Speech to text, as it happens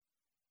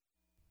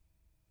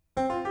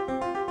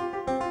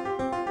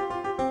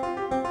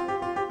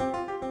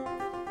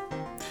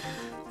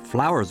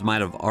Flowers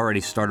might have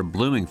already started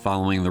blooming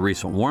following the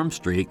recent warm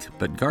streak,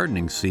 but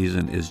gardening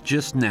season is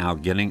just now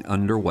getting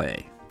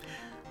underway.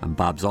 I'm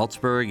Bob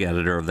Zaltsberg,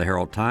 editor of the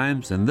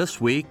Herald-Times, and this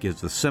week is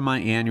the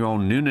semi-annual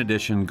Noon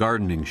Edition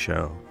Gardening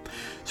Show.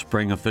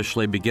 Spring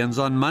officially begins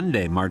on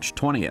Monday, March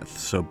 20th,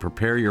 so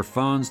prepare your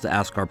phones to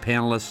ask our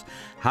panelists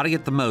how to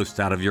get the most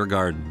out of your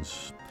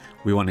gardens.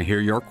 We want to hear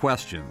your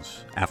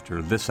questions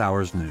after this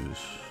hour's news.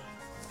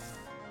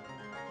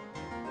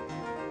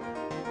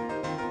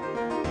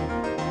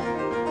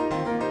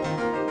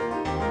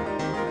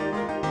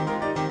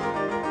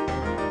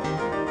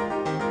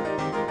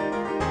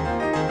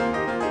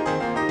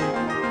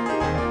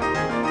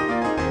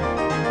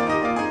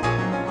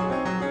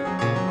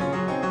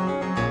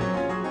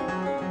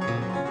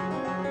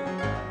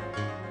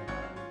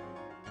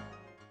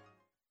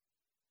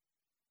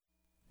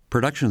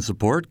 Production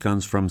support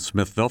comes from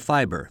Smithville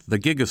Fiber, the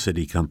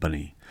Gigacity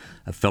Company,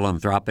 a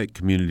philanthropic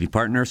community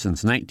partner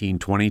since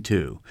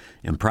 1922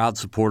 and proud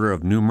supporter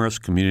of numerous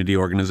community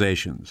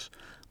organizations.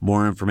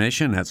 More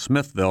information at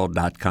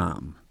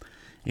smithville.com.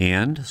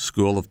 And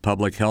School of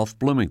Public Health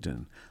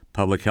Bloomington,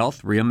 Public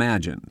Health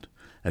Reimagined,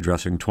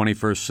 addressing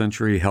 21st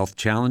century health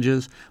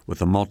challenges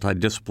with a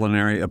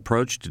multidisciplinary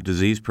approach to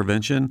disease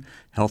prevention,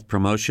 health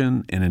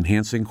promotion, and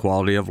enhancing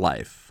quality of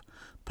life.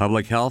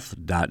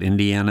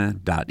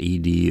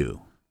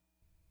 publichealth.indiana.edu.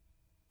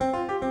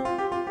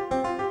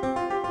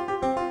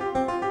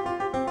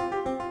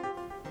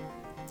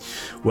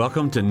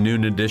 Welcome to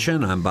Noon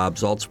Edition. I'm Bob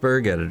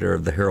Zaltsberg, editor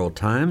of the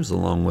Herald-Times,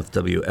 along with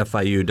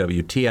WFIU,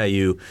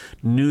 WTIU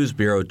News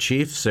Bureau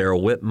Chief Sarah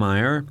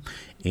Whitmire.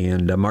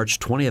 And March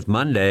 20th,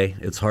 Monday,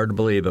 it's hard to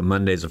believe, but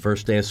Monday's the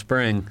first day of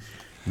spring,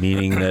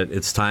 meaning that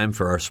it's time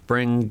for our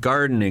spring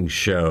gardening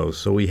show.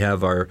 So we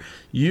have our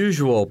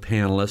usual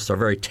panelists, our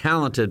very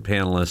talented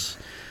panelists,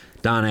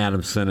 Don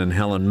Adamson and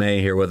Helen May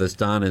here with us.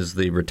 Don is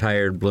the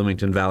retired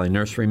Bloomington Valley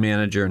nursery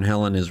manager, and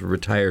Helen is a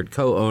retired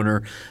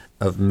co-owner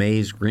of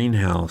May's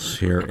Greenhouse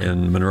here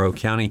in Monroe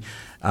County.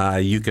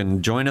 You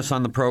can join us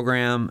on the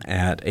program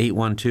at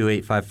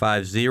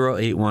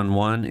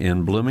 812-855-0811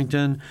 in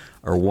Bloomington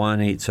or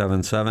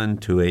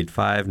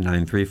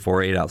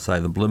 1-877-285-9348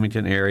 outside the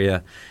Bloomington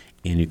area.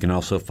 And you can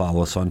also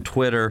follow us on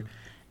Twitter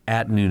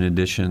at Noon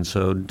Edition.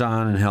 So,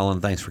 Don and Helen,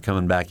 thanks for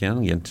coming back in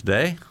again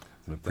today.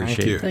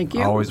 Thank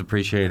you. Always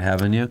appreciate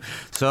having you.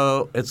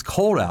 So, it's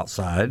cold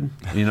outside.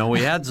 You know,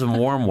 we had some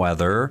warm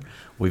weather.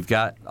 We've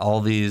got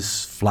all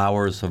these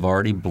flowers have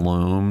already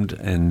bloomed,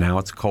 and now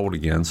it's cold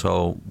again.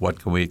 So, what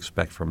can we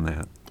expect from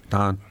that?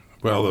 Don?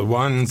 Well, the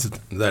ones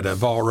that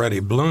have already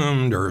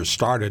bloomed or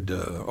started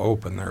to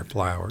open their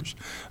flowers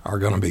are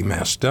going to be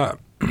messed up.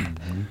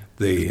 Mm-hmm.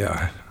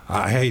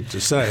 I hate to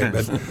say it,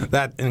 but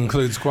that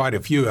includes quite a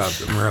few of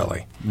them,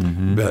 really.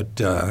 Mm-hmm. But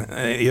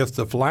if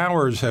the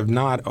flowers have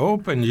not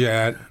opened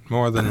yet,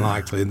 more than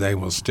likely they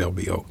will still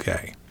be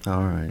okay.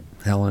 All right.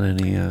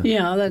 Helen, any?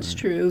 Yeah, that's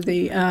true.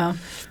 The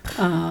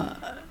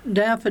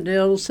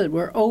daffodils that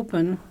were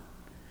open,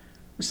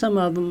 some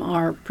of them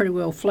are pretty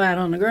well flat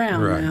on the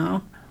ground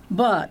now.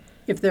 But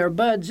if there are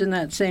buds in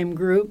that same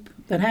group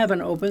that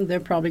haven't opened, they're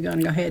probably going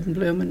to go ahead and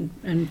bloom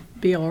and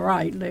be all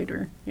right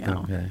later. Yeah.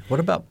 Okay. What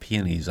about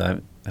peonies?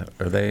 Are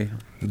they?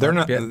 They're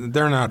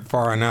not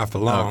far enough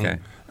along. Okay.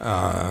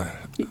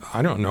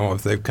 I don't know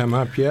if they've come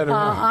up yet or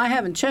not. I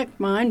haven't checked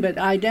mine, but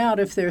I doubt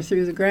if they're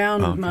through the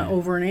ground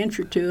over an inch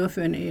or two, if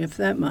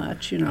that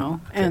much, Okay.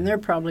 And they're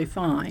probably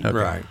fine. Okay.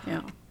 Right.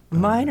 Yeah.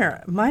 Mine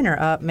are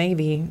up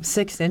maybe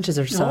 6 inches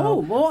or so.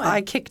 Oh boy!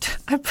 I kicked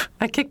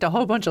a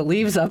whole bunch of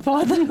leaves up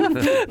on them,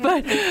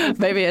 but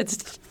maybe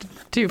it's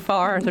too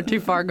far. They're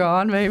too far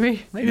gone.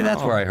 Maybe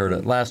that's where I heard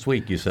it last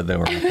week. You said they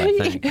were up, I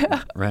think.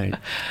 Yeah. Right.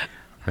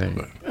 And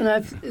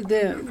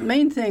the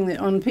main thing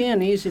that on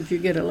peonies, if you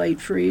get a late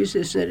freeze,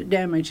 is that it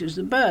damages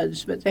the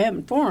buds, but they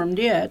haven't formed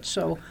yet,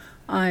 so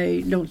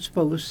I don't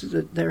suppose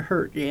that they're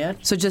hurt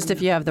yet. So just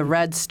if you have the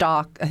red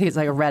stalk, I think it's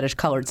like a reddish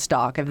colored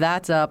stalk. If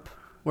that's up,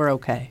 we're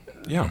okay.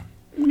 Yeah.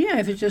 Yeah,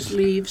 if it's just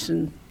leaves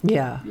and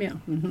yeah.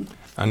 Mm-hmm.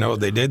 I know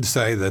they did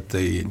say that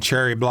the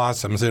cherry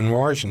blossoms in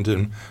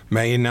Washington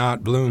may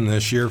not bloom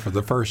this year for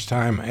the first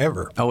time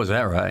ever. Oh, is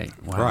that right?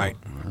 Wow. Right.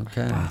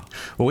 Okay. Wow.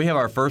 Well, we have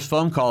our first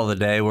phone call of the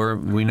day.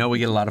 We know we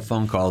get a lot of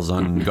phone calls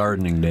on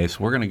gardening day,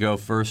 so we're going to go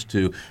first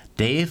to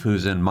Dave,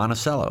 who's in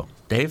Monticello.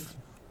 Dave?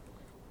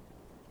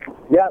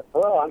 Yeah,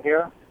 hello, I'm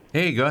here.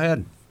 Hey, go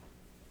ahead.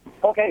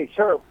 Okay,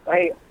 sure.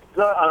 Hey,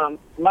 so,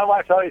 my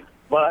wife's always,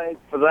 for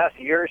the last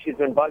year, she's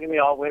been bugging me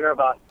all winter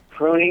about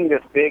pruning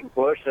this big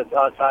bush that's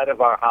outside of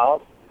our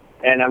house,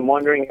 and I'm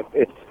wondering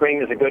if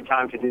spring is a good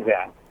time to do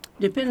that.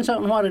 Depends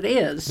on what it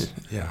is.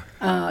 Yeah.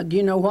 Do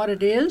you know what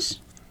it is?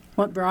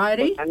 What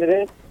variety? What kind it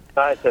is?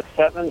 It's a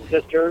Seven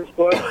Sisters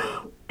bush.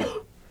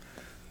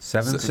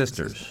 Seven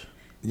Sisters.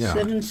 Yeah.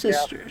 Seven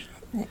Sisters.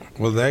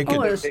 Well, they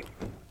could.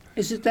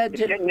 Is it that? It's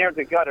getting near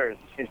the gutters.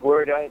 She's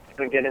worried it's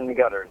going to get in the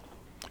gutters.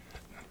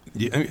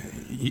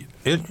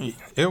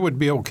 It would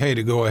be okay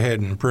to go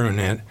ahead and prune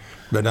it,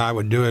 but I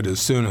would do it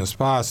as soon as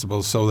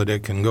possible so that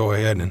it can go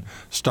ahead and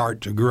start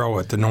to grow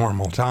at the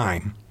normal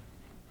time.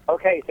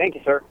 Okay, thank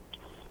you, sir.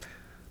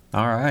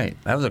 All right.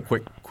 That was a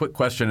quick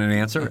question and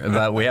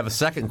answer. We have a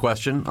second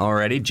question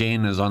already.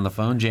 Jane is on the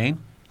phone. Jane?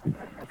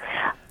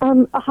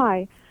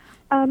 Hi.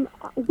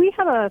 We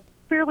have a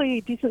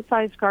fairly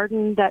decent-sized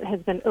garden that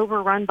has been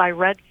overrun by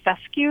red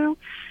fescue,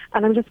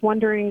 and I'm just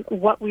wondering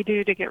what we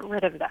do to get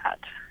rid of that.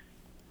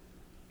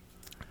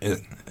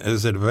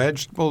 Is it a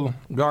vegetable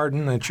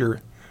garden that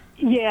you're...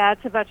 Yeah,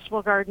 it's a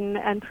vegetable garden,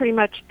 and pretty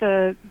much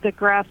the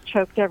grass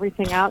choked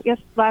everything out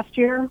last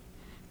year.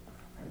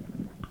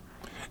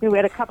 We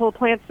had a couple of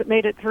plants that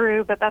made it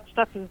through, but that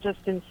stuff is just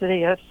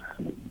insidious.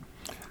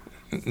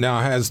 Now,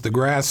 has the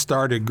grass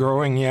started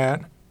growing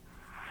yet?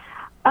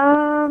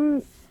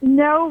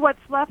 No,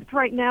 what's left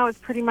right now is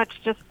pretty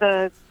much just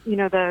the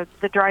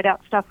dried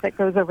out stuff that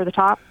goes over the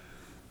top.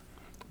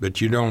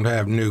 But you don't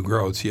have new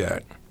growth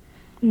yet?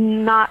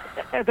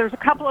 There's a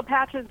couple of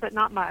patches, but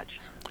not much.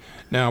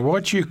 Now,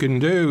 what you can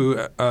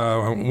do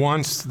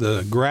once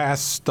the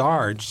grass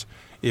starts,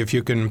 if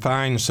you can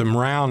find some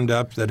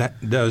Roundup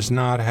that does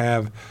not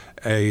have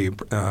a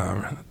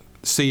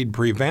seed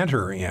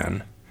preventer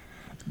in,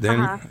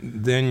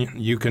 then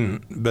you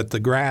can. But the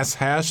grass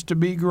has to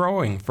be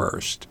growing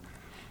first,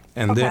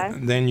 and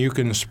then you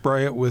can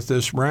spray it with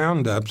this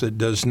Roundup that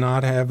does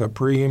not have a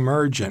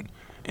pre-emergent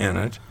in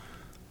it,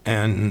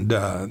 and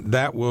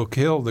that will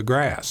kill the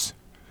grass,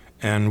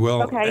 and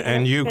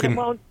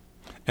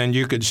and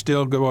you could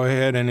still go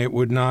ahead, and it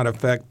would not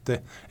affect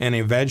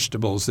any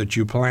vegetables that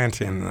you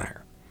plant in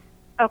there.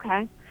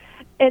 Okay.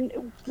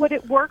 And would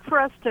it work for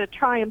us to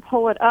try and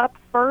pull it up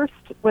first?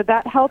 Would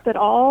that help at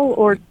all,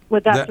 or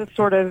would that just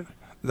sort of...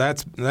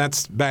 That's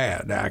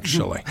bad,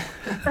 actually.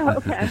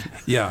 Okay.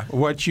 Yeah.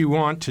 What you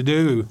want to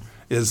do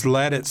is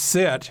let it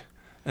sit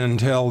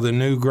until the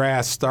new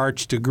grass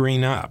starts to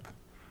green up.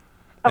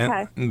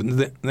 Okay.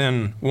 And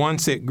then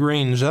once it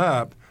greens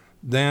up,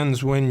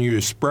 then's when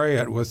you spray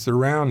it with the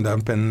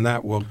Roundup, and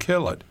that will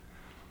kill it.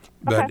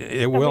 But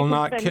it will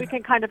not kill.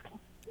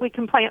 We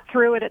can plant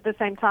through it at the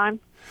same time.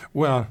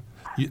 Well,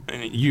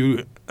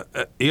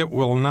 it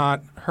will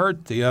not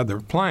hurt the other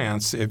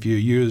plants if you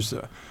use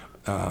a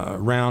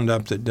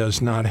Roundup that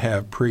does not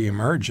have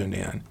pre-emergent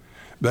in.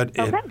 But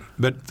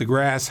but the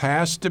grass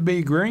has to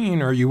be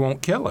green, or you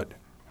won't kill it.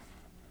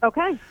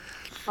 Okay.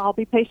 I'll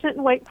be patient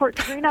and wait for it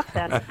to green up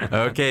then.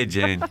 Okay,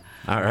 Jane.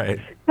 All right.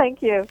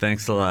 Thank you.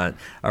 Thanks a lot.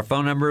 Our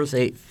phone number is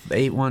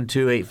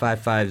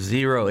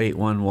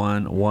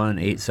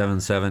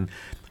 812-855-0811,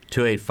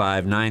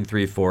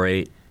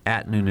 1-877-285-9348,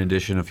 at Noon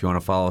Edition if you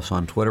want to follow us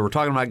on Twitter. We're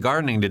talking about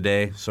gardening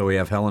today, so we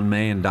have Helen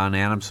May and Don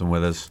Adamson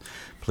with us.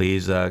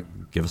 Please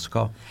give us a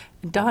call.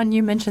 Don,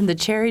 you mentioned the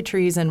cherry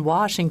trees in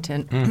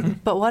Washington,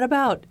 but what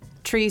about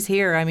trees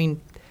here? I mean...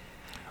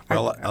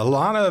 Well, a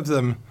lot of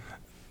them...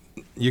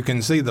 You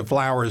can see the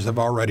flowers have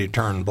already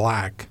turned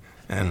black,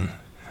 and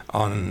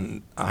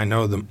I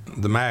know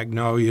the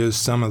magnolias,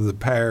 some of the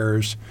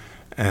pears,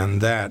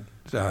 and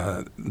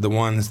the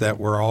ones that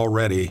were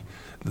already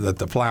that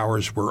the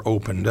flowers were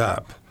opened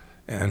up,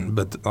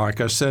 but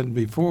like I said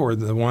before,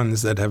 the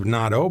ones that have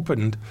not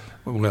opened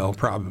will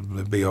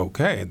probably be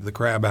okay. The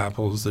crab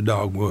apples, the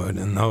dogwood,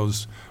 and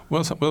those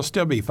will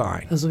still be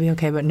fine. Those will be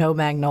okay, but no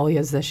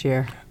magnolias this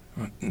year.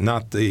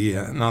 Not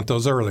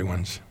those early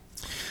ones.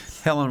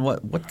 Helen,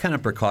 what kind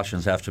of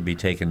precautions have to be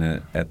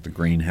taken at the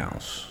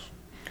greenhouse?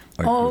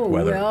 With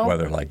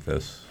weather like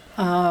this?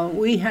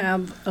 We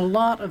have a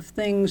lot of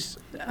things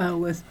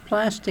with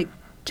plastic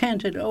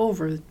tented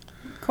over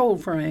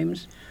cold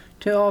frames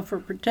to offer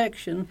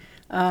protection.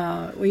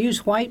 We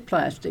use white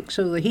plastic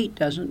so the heat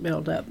doesn't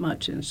build up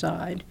much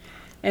inside.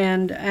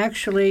 And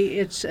actually,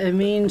 it's a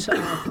means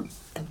of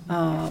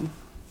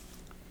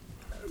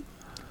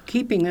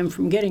keeping them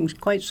from getting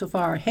quite so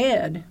far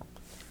ahead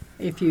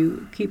if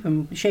you keep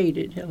them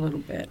shaded a little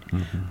bit.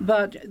 Mm-hmm.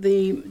 But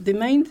the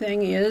main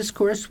thing is, of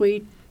course,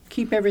 we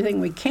keep everything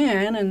we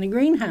can in the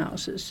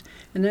greenhouses.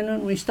 And then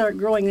when we start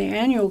growing the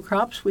annual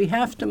crops, we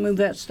have to move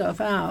that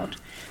stuff out.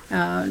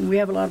 And we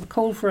have a lot of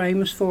cold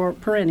frames for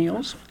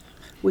perennials.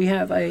 We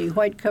have a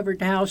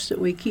white-covered house that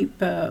we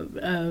keep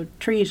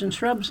trees and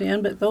shrubs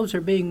in, but those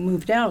are being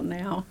moved out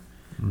now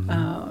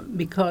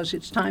because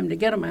it's time to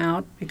get them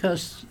out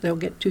because they'll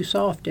get too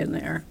soft in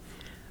there.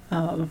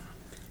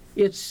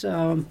 It's...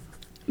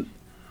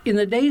 in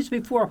the days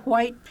before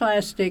white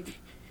plastic,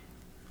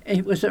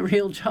 it was a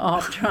real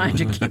job trying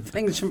to keep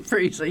things from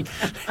freezing.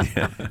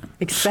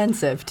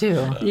 Expensive,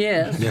 too.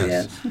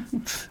 Yes.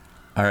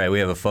 All right, we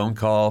have a phone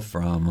call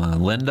from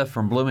Linda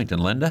from Bloomington.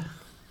 Linda?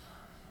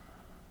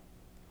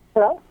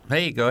 Hello?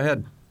 Hey, go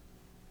ahead.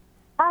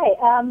 Hi.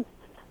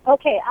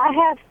 Okay, I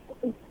have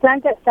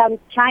planted some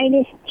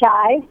Chinese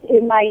chives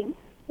in my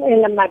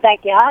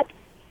backyard,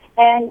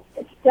 and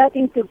it's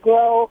starting to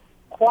grow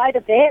quite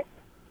a bit.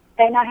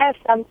 And I have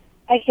some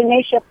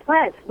echinacea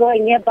plants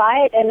growing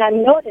nearby it, and I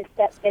noticed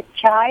that the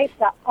chives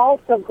are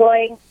also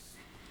growing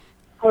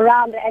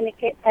around the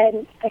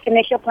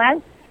echinacea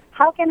plants.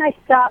 How can I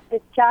stop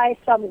the chives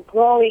from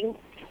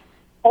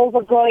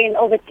overgrowing and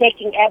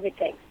overtaking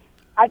everything?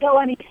 I don't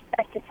want any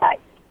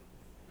pesticides.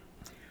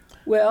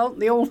 Well,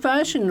 the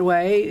old-fashioned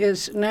way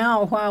is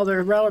now, while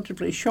they're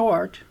relatively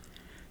short,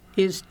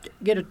 is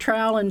get a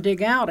trowel and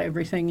dig out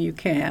everything you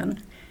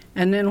can.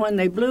 And then when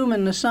they bloom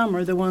in the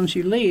summer, the ones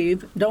you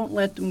leave, don't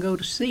let them go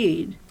to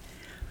seed.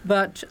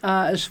 But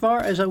as far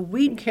as a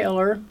weed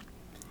killer,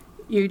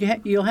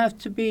 you'll have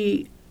to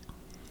be,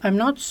 I'm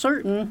not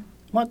certain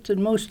what the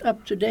most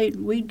up-to-date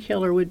weed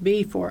killer would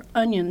be for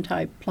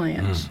onion-type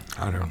plants.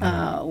 I don't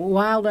know.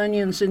 Wild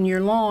onions in your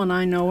lawn,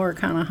 I know, are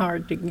kind of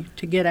hard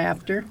to get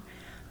after.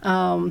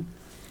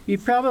 You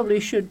probably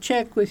should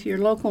check with your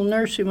local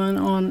nurseryman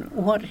on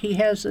what he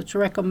has that's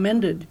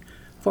recommended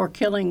for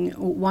killing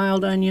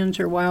wild onions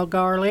or wild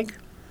garlic.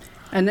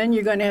 And then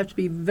you're going to have to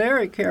be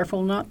very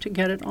careful not to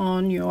get it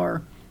on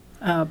your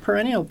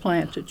perennial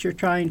plants that you're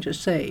trying to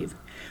save.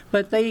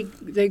 But they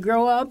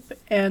grow up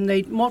and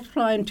they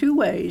multiply in two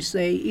ways.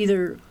 They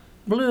either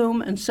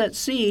bloom and set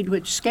seed,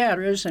 which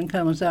scatters and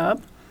comes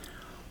up,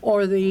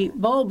 or the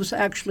bulbs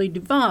actually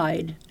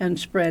divide and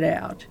spread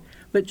out.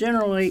 But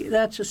generally,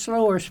 that's a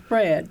slower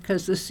spread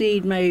because the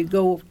seed may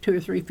go 2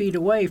 or 3 feet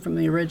away from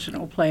the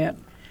original plant.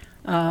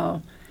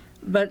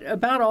 But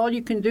about all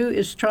you can do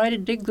is try to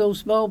dig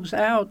those bulbs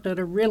out that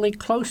are really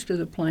close to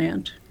the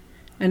plant,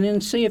 and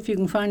then see if you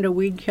can find a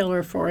weed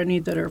killer for any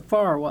that are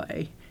far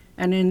away.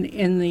 And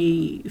in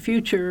the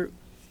future,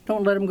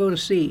 don't let them go to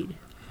seed.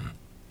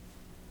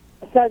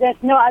 So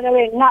there's no other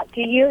way not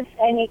to use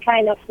any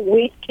kind of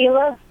weed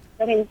killer?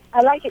 I mean,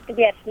 I like it to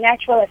be as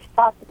natural as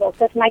possible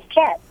because my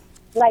cat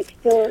likes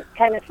to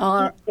kind of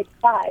keep its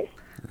size.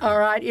 All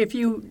right, if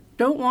you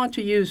don't want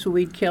to use a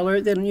weed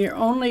killer, then your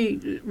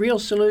only real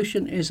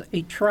solution is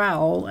a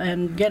trowel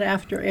and get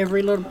after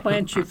every little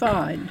plant you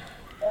find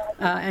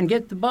and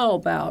get the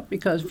bulb out,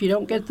 because if you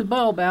don't get the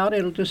bulb out,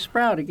 it'll just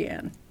sprout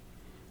again.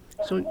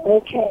 So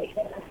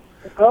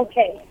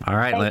Okay. All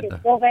right, Thank Linda.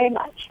 you so very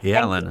much.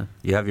 Yeah, Thank Linda,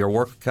 you have your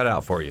work cut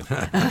out for you. you.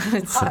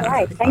 All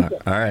right, thank you.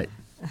 All right.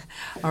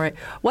 All right.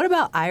 What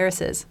about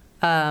irises?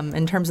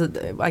 In terms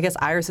of, I guess,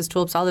 irises,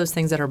 tulips, all those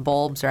things that are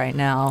bulbs right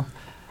now,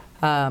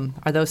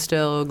 are those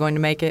still going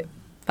to make it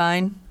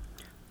fine?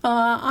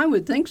 I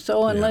would think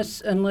so,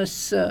 unless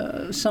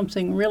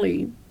something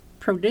really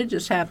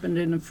prodigious happened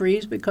in the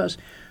freeze, because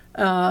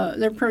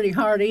they're pretty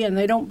hardy and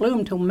they don't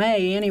bloom till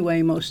May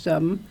anyway, most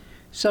of them.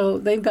 So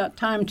they've got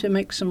time to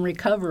make some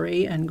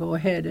recovery and go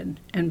ahead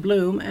and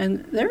bloom,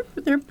 and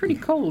they're pretty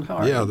cold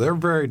hardy. Yeah, they're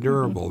very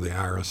durable. The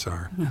iris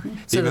are,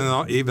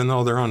 even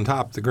though they're on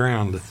top of the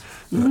ground,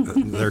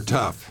 they're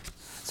tough.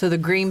 So the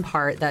green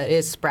part that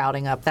is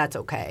sprouting up, that's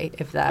okay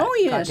if that. Oh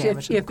yes, got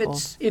damaged in the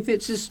cold. if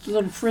it's just a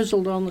little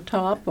frizzled on the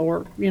top,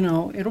 or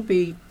it'll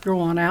be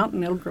growing out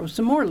and it'll grow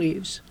some more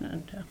leaves.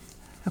 And,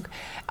 Okay.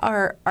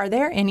 Are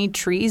there any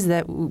trees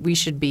that we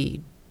should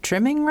be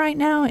trimming right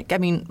now? I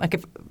mean, like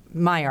if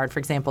my yard, for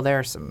example, there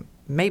are some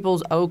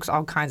maples, oaks,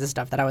 all kinds of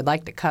stuff that I would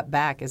like to cut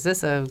back. Is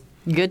this a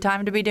good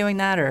time to be doing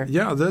that, or?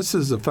 Yeah, this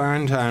is a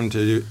fine time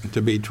to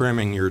be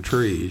trimming your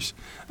trees.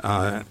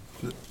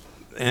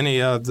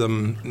 Any of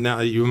them, now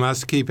you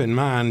must keep in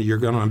mind you're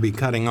going to be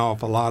cutting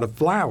off a lot of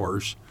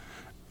flowers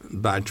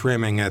by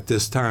trimming at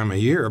this time of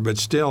year, but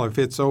still, if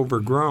it's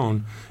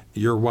overgrown,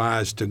 you're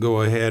wise to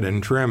go ahead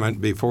and trim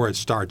it before it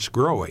starts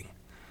growing.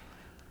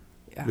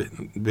 Yeah.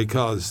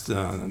 Because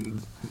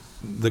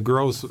the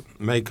growth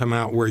may come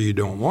out where you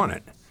don't want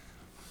it.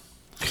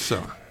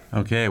 So.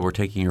 Okay, we're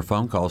taking your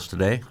phone calls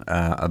today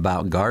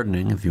about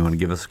gardening. If you want to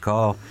give us a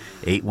call,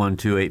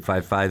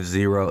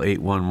 812-855-0811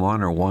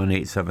 or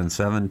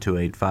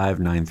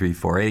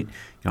 1-877-285-9348. You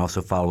can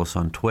also follow us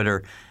on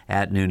Twitter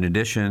at Noon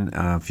Edition.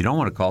 If you don't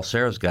want to call,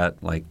 Sarah's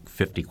got like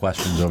 50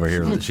 questions over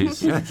here that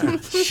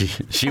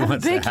she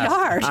wants Big to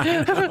ask.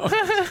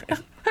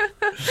 yard.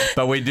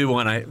 But we do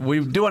want to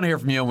hear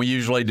from you, and we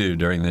usually do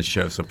during this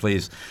show. So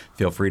please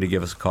feel free to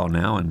give us a call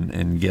now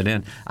and get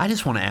in. I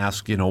just want to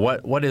ask,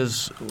 what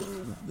is,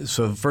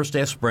 so the first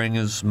day of spring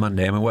is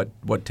Monday. I mean,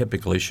 what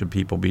typically should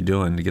people be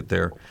doing to get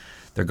their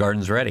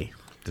gardens ready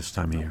this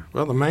time of year?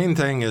 Well, the main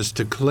thing is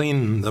to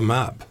clean them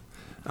up,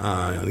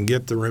 and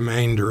get the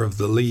remainder of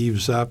the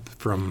leaves up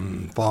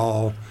from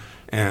fall,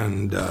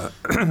 and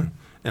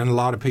and a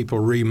lot of people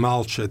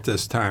remulch at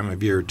this time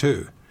of year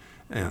too.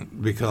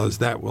 And because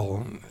that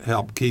will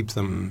help keep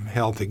them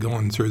healthy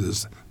going through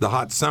the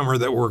hot summer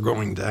that we're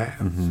going to have.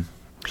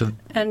 Mm-hmm.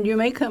 and you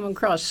may come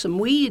across some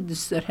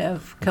weeds that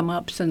have come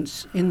up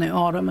since in the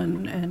autumn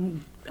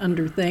and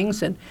under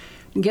things, and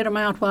get them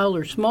out while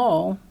they're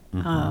small.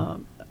 Mm-hmm.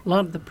 A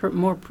lot of the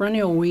more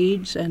perennial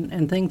weeds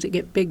and things that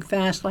get big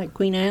fast, like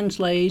Queen Anne's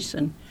lace,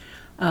 and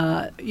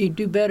you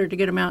do better to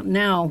get them out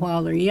now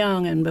while they're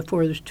young and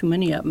before there's too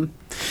many of them.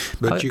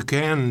 But you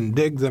can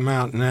dig them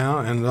out now,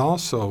 and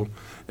also,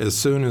 as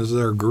soon as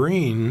they're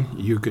green,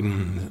 you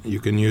can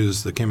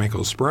use the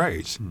chemical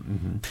sprays.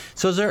 Mm-hmm.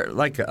 So is there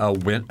like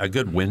a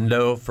good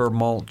window for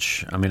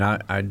mulch? I mean,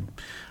 I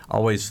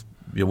always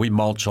we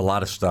mulch a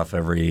lot of stuff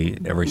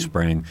every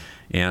spring,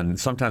 and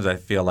sometimes I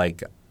feel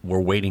like we're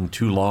waiting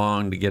too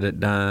long to get it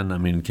done? I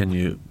mean, can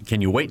you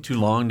wait too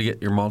long to get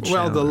your mulch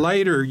Well, down?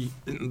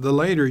 the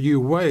later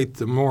you wait,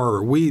 the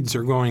more weeds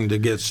are going to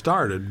get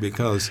started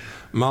because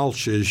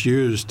mulch is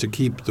used to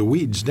keep the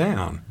weeds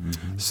down.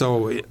 Mm-hmm.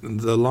 So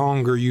the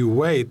longer you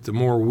wait, the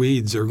more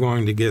weeds are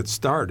going to get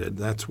started.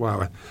 That's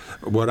why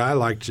what I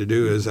like to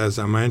do is, as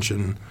I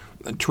mentioned,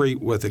 treat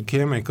with a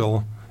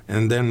chemical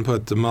and then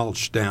put the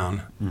mulch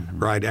down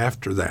right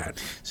after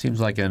that.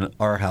 Seems like in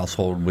our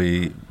household,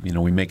 we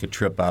make a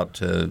trip out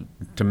to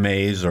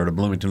Mays or to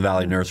Bloomington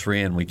Valley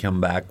Nursery, and we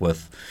come back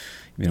with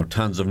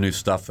tons of new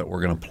stuff that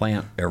we're going to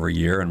plant every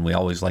year, and we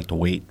always like to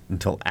wait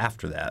until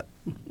after that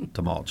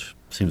to mulch.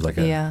 Seems like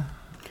a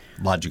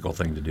logical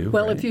thing to do.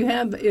 Well, right?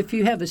 if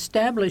you have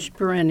established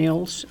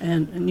perennials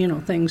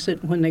and things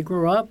that when they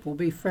grow up will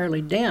be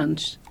fairly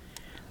dense,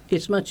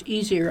 it's much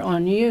easier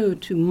on you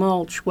to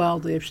mulch while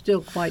they're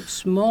still quite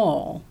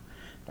small.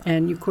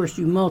 And, of course,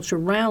 you mulch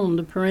around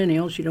the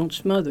perennials. You don't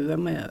smother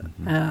them.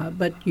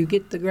 But you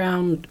get the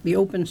ground, the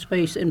open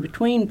space in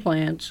between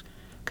plants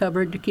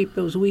covered to keep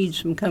those weeds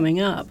from coming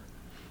up.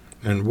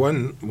 And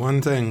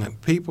one thing,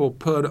 people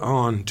put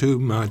on too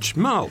much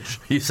mulch.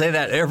 You say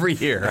that every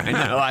year. I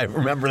know. I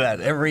remember that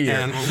every year.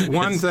 And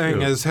one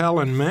thing, as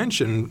Helen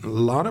mentioned, a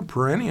lot of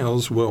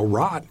perennials will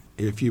rot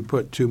if you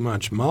put too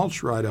much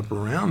mulch right up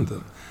around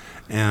them.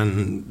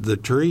 And the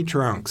tree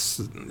trunks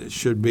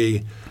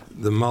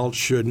the mulch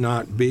should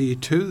not be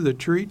to the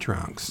tree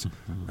trunks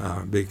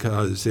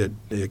because it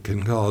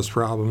can cause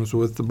problems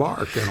with the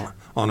bark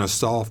on a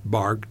soft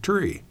bark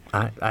tree.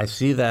 I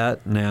see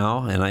that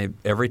now, and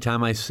every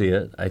time I see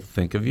it, I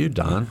think of you,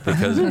 Don,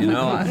 because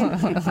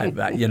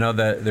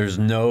that there's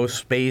no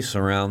space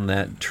around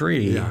that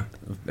tree,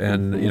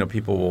 and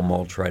people will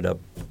mulch right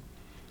up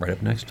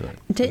next to it.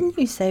 Didn't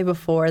you say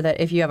before that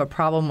if you have a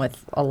problem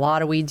with a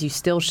lot of weeds, you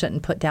still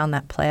shouldn't put down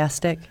that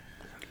plastic?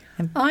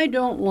 I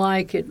don't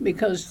like it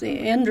because the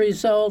end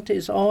result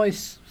is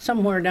always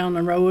somewhere down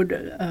the road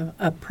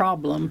a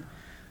problem.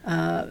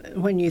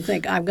 When you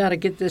think, I've got to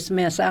get this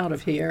mess out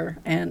of here,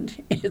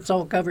 and it's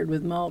all covered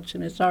with mulch,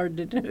 and it's hard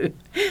to do.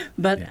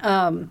 But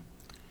an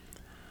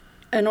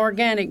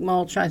organic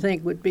mulch, I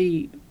think, would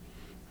be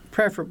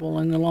preferable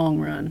in the long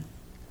run,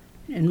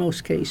 in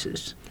most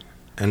cases.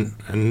 And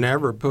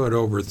never put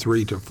over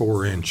 3 to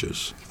 4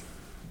 inches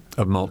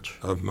of mulch.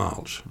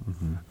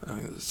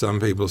 Mm-hmm.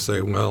 Some people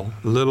say, well,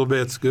 a little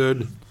bit's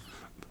good.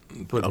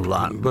 Put a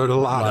lot.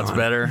 Lot's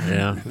better.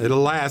 Yeah,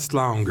 it'll last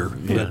longer,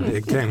 but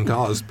it can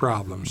cause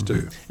problems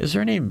too. Is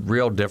there any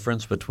real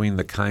difference between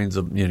the kinds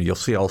of you'll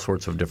see all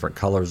sorts of different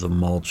colors of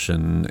mulch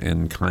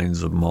and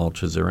kinds of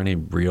mulch? Is there any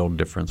real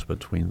difference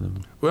between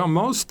them? Well,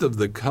 most of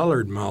the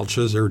colored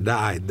mulches are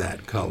dyed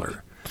that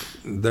color.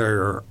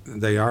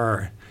 They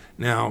are.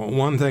 Now,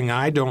 one thing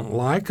I don't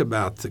like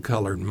about the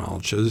colored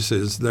mulches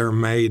is they're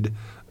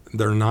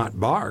not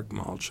bark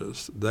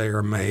mulches. They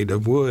are made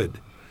of wood.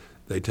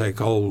 They take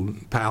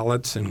old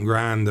pallets and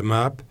grind them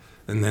up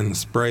and then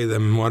spray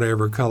them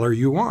whatever color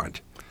you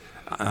want.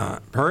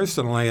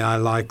 Personally, I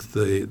like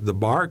the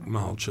bark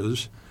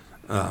mulches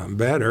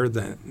better.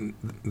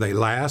 They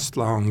last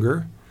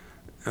longer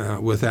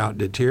without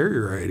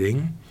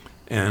deteriorating,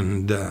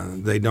 and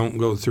they don't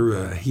go through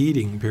a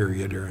heating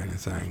period or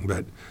anything.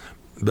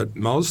 But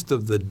most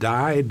of the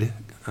dyed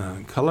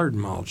colored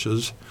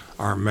mulches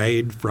are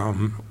made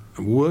from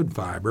wood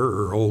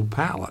fiber or old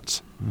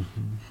pallets.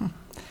 Mm-hmm.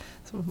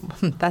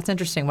 That's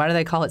interesting. Why do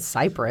they call it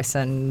cypress?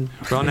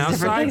 Well, now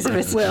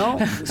cypress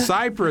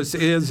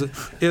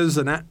is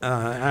an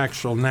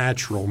actual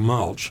natural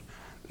mulch.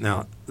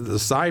 Now the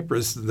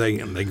cypress they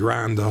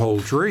grind the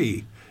whole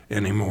tree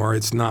anymore.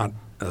 It's not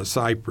a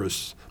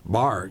cypress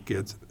bark.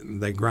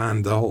 They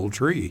grind the whole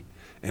tree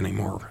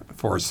anymore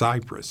for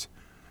cypress.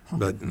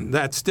 But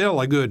that's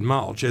still a good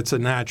mulch. It's a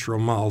natural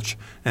mulch,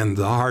 and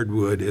the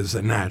hardwood is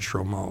a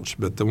natural mulch.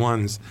 But the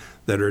ones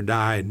that are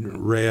dyed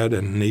red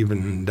and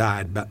even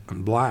dyed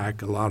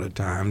black a lot of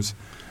times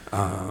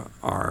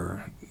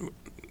are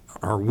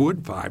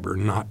wood fiber,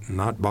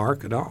 not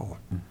bark at all.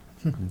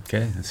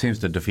 Okay, it seems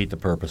to defeat the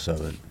purpose of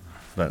it,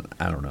 but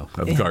I don't know,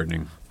 of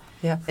gardening.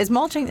 Yeah. Is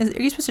mulching,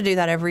 are you supposed to do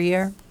that every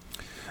year?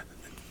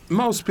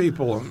 Most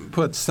people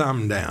put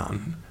some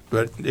down,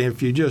 but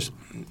if you just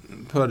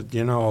put,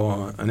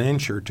 an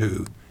inch or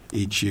two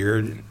each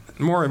year,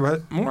 more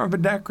of a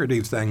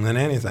decorative thing than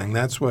anything.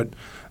 That's what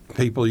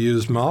people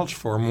use mulch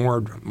for,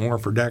 more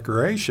for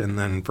decoration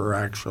than for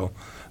actual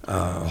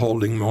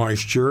holding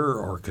moisture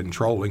or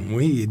controlling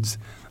weeds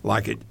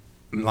like it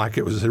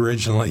was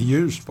originally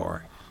used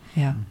for.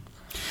 Yeah.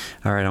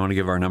 All right, I want to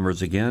give our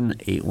numbers again,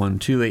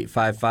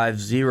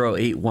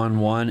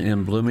 812-855-0811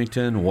 in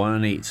Bloomington,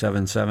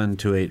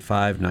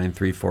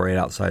 1-877-285-9348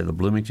 outside of the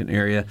Bloomington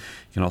area.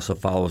 You can also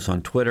follow us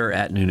on Twitter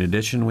at Noon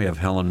Edition. We have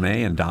Helen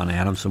May and Don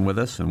Adamson with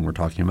us, and we're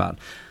talking about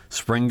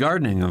spring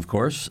gardening, of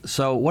course.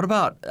 So what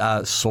about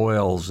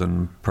soils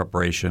and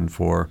preparation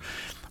for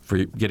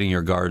getting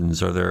your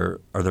gardens? Are there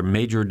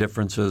major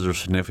differences or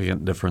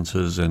significant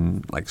differences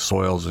in like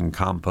soils and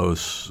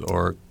composts,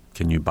 or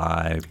can you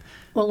buy?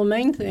 Well, the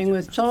main thing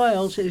with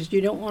soils is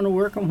you don't want to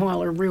work them while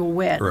they're real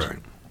wet. Right.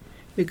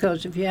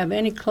 Because if you have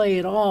any clay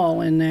at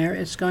all in there,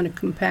 it's going to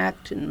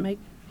compact and make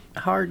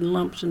hardened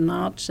lumps and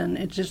knots, and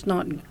it's just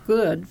not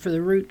good for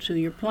the roots of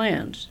your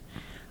plants.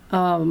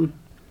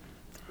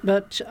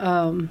 But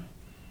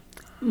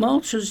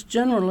mulches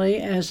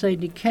generally, as they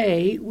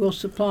decay, will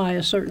supply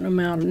a certain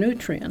amount of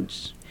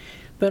nutrients.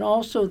 But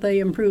also they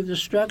improve the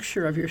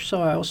structure of your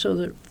soil so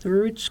that the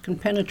roots can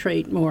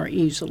penetrate more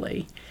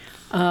easily.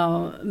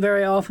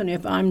 Very often,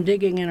 if I'm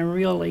digging in a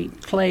really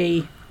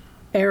clay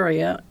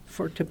area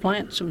to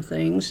plant some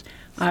things,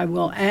 I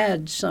will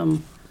add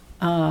some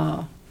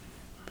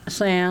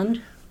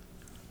sand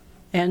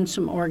and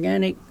some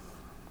organic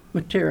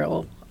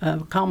material,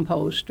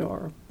 compost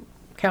or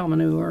cow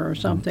manure or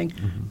something,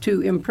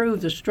 to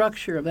improve the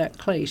structure of that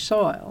clay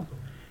soil,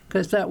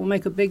 because that will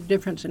make a big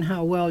difference in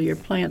how well your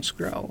plants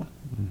grow.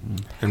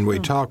 And we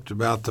talked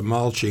about the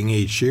mulching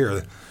each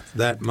year.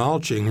 That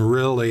mulching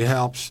really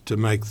helps to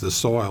make the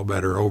soil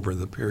better over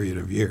the period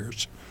of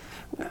years,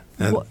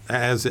 and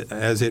as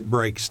it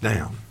breaks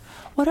down.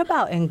 What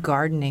about in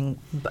gardening,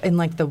 in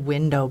like the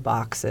window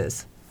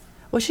boxes?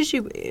 What should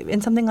you,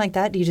 in something like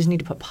that, do you just need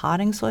to put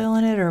potting soil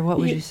in it, or what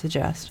would you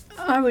suggest?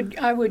 I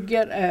would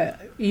get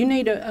you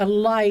need a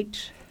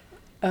light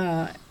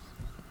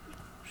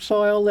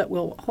soil that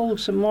will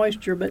hold some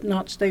moisture but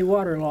not stay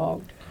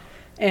waterlogged.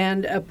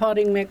 And a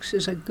potting mix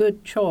is a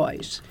good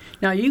choice.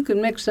 Now you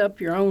can mix up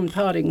your own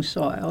potting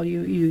soil.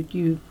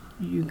 You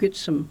get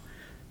some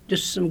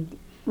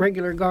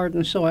regular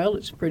garden soil.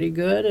 It's pretty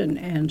good,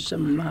 and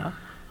some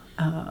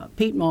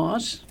peat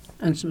moss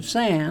and some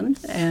sand,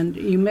 and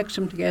you mix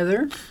them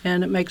together,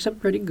 and it makes a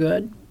pretty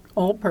good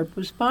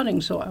all-purpose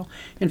potting soil.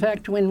 In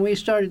fact, when we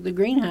started the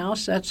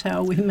greenhouse, that's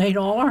how we made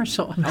all our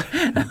soil,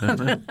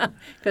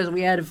 because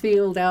we had a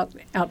field out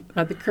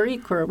by the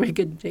creek where we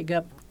could dig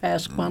up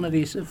vast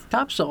quantities of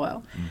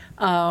topsoil.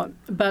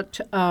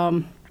 But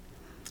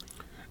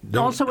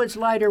also it's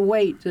lighter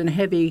weight than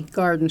heavy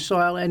garden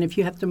soil, and if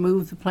you have to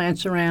move the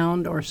plants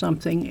around or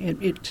something,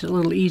 it's a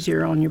little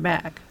easier on your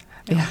back.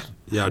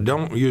 Yeah,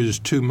 don't use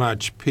too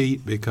much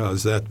peat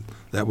because that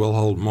will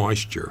hold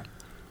moisture.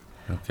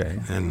 Okay.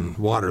 And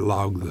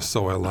waterlog the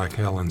soil, like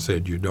Helen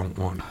said, you don't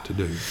want to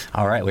do.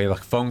 All right, we have a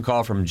phone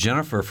call from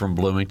Jennifer from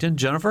Bloomington.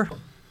 Jennifer?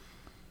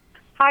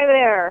 Hi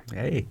there.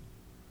 Hey.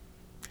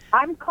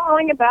 I'm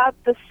calling about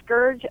the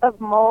scourge of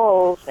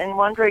moles and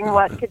wondering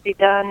what could be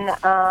done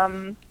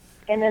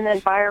in an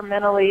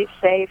environmentally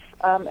safe,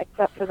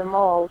 except for the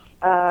moles,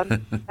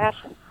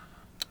 fashion.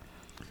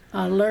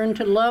 Learn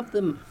to love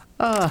them.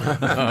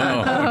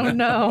 Oh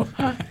no.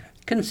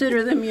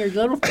 Consider them your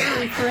little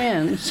furry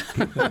friends.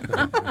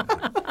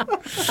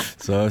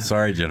 So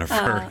sorry,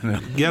 Jennifer.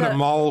 Get a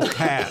mole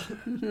cat.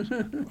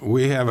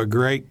 We have a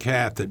great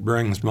cat that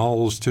brings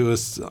moles to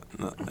us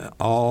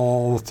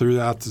all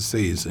throughout the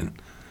season.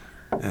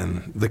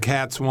 And the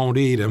cats won't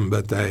eat them,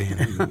 but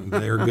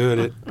they're good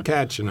at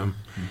catching them.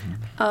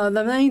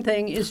 The main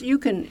thing is you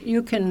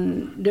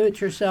can do it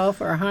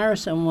yourself or hire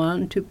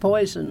someone to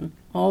poison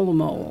all the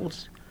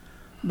moles.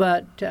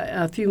 But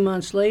a few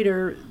months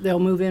later, they'll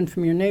move in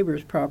from your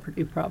neighbor's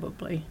property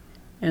probably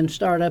and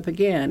start up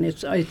again.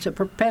 It's a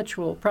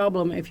perpetual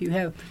problem. If you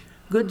have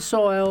good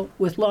soil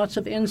with lots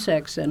of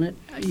insects in it,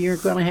 you're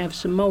going to have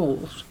some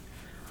moles.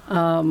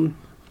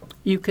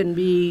 You can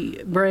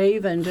be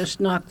brave and just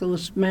knock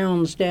those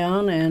mounds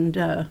down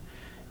and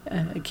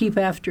keep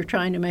after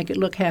trying to make it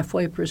look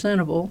halfway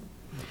presentable.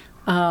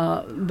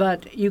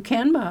 But you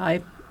can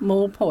buy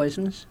mole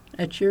poisons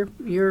at your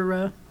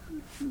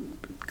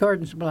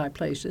garden supply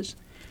places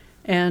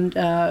and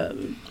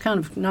kind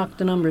of knock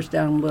the numbers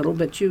down a little,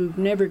 but you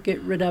never get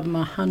rid of them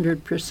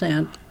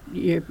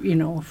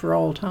 100%, for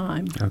all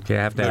time. Okay,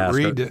 I have to ask.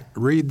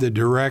 Read the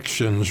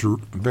directions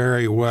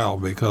very well,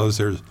 because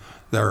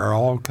there are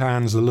all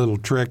kinds of little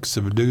tricks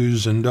of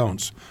do's and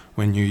don'ts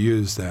when you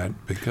use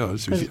that,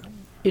 because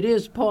it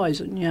is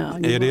poison, yeah.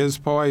 It is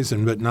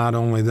poison, but not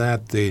only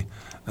that, they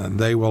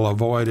will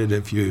avoid it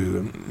if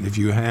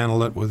you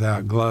handle it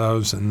without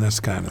gloves and this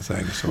kind of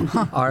thing. So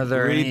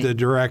read the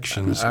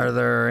directions. Are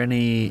there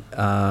any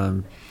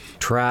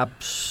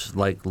traps,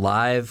 like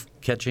live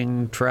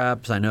catching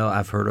traps? I know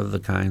I've heard of the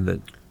kind that,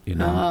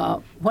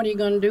 what are you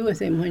going to do with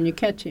him when you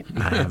catch him?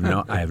 I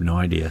have no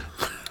idea.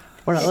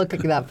 We're not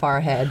looking that far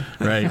ahead.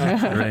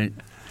 Right.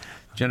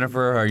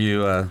 Jennifer, are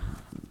you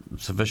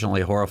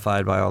sufficiently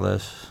horrified by all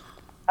this?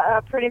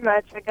 Pretty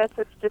much. I guess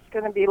it's just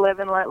going to be live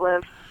and let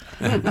live.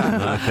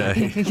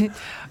 Okay.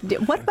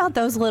 What about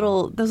those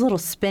little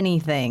spinny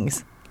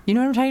things? You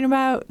know what I'm talking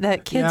about?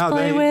 That kids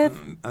play with?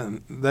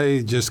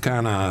 They just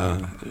kind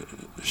of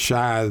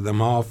shy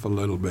them off a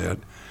little bit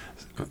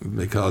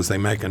because they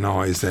make a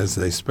noise as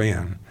they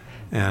spin.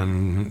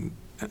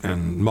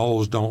 And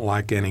moles don't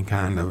like any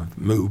kind of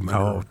movement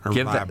or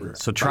vibration.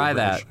 So try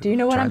that. Do you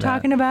know what I'm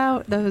talking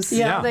about? Those.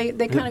 Yeah, they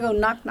kind of go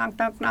knock, knock,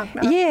 knock, knock,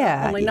 knock.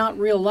 Yeah. Only not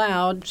real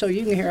loud, so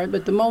you can hear it,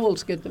 but the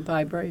moles get the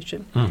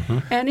vibration. Mm-hmm.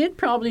 And it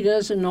probably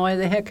does annoy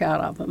the heck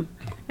out of them.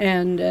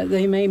 And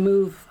they may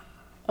move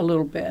a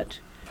little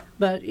bit.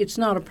 but it's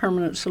not a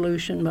permanent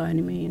solution by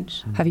any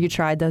means. Have you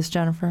tried those,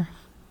 Jennifer?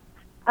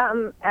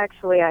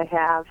 Actually, I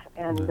have,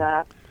 and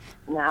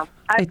no,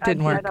 It didn't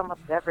I've work. tried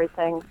almost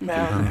everything. So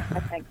I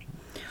think,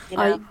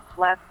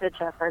 last-ditch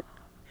effort.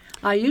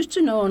 I used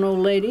to know an old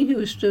lady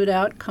who stood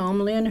out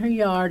calmly in her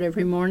yard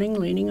every morning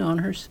leaning on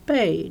her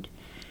spade.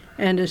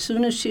 And as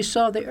soon as she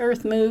saw the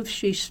earth move,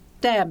 she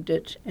stabbed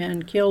it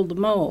and killed the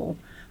mole.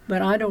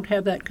 But I don't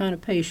have that kind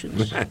of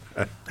patience.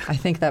 I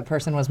think that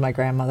person was my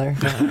grandmother.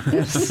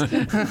 Yes.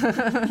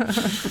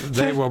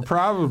 They will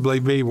probably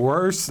be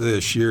worse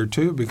this year,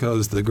 too,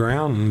 because the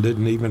ground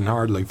didn't even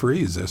hardly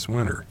freeze this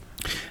winter.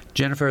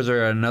 Jennifer, is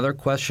there another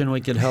question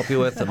we could help you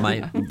with that we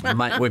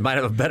might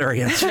have a better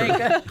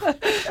answer?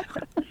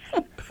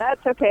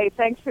 That's okay.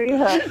 Thanks for your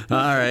help.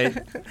 All right.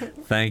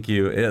 Thank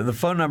you. The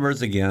phone number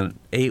is, again,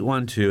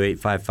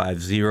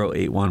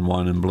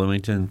 812-855-0811 in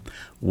Bloomington,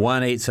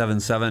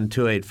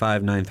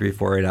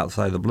 1-877-285-9348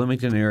 outside the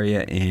Bloomington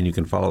area, and you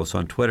can follow us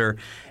on Twitter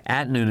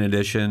at Noon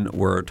Edition.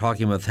 We're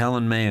talking with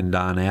Helen May and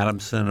Don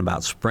Adamson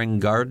about spring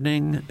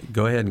gardening.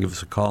 Go ahead and give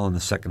us a call in the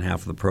second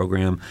half of the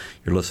program.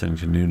 You're listening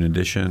to Noon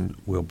Edition.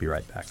 We'll be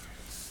right back.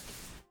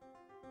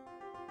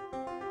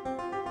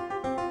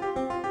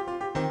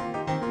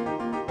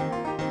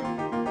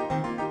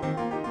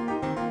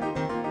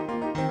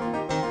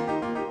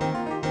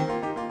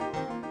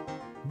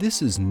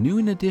 This is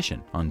Noon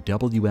Edition on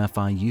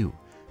WFIU.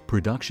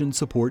 Production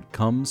support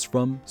comes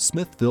from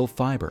Smithville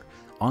Fiber,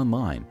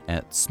 online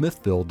at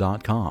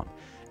smithville.com,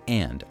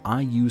 and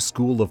IU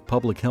School of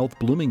Public Health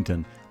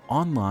Bloomington,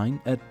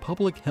 online at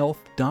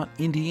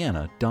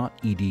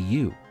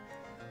publichealth.indiana.edu.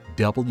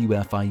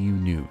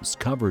 WFIU News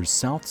covers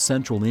South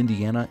Central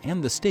Indiana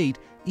and the state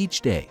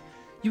each day.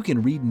 You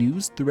can read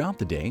news throughout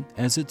the day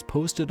as it's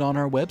posted on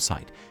our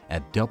website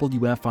at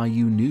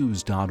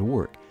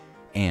wfiunews.org.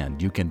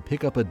 And you can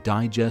pick up a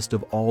digest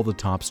of all the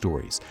top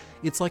stories.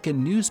 It's like a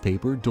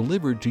newspaper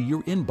delivered to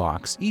your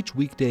inbox each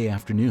weekday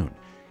afternoon.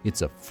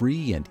 It's a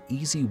free and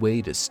easy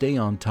way to stay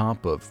on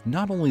top of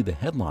not only the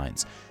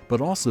headlines,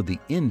 but also the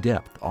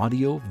in-depth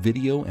audio,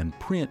 video, and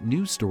print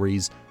news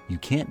stories you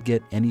can't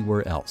get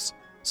anywhere else.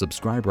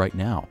 Subscribe right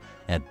now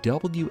at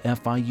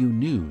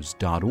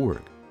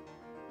wfiunews.org.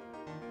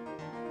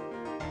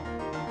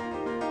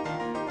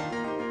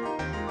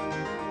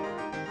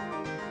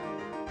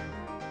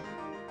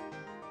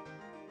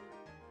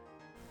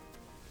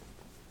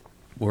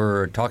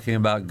 We're talking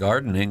about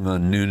gardening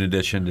on Noon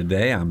Edition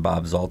today. I'm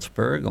Bob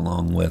Zaltzberg,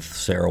 along with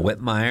Sarah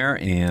Whitmire,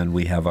 and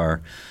we have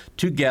our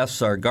two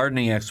guests, our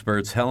gardening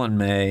experts, Helen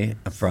May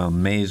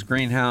from May's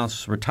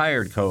Greenhouse,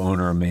 retired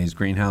co-owner of May's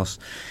Greenhouse,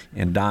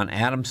 and Don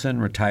Adamson,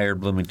 retired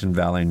Bloomington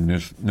Valley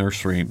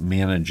nursery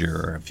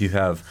manager. If you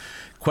have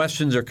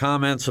questions or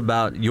comments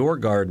about your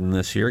garden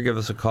this year, give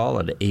us a call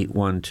at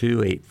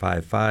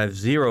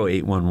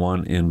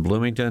 812-855-0811 in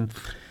Bloomington,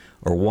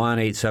 or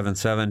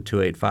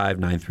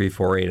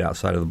 1-877-285-9348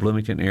 outside of the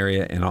Bloomington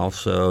area. And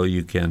also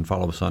you can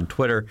follow us on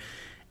Twitter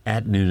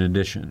at Noon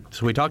Edition.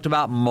 So we talked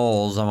about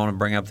moles. I want to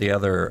bring up the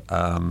other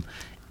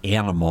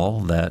animal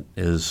that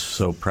is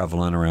so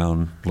prevalent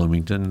around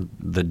Bloomington,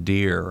 the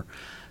deer.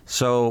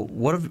 So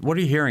what are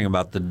you hearing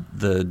about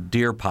the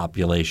deer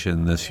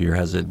population this year?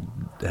 Has it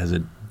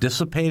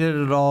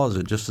dissipated at all? Is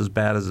it just as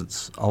bad as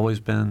it's always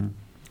been?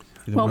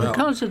 Well,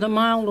 because of the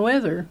mild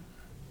weather,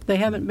 they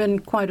haven't been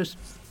quite as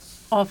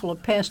awful a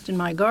pest in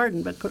my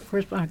garden, but of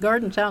course my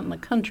garden's out in the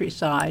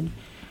countryside.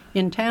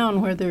 In town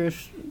where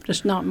there's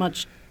just not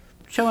much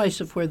choice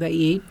of where they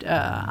eat,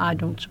 I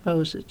don't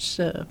suppose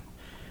it's,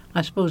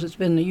 I suppose it's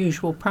been the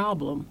usual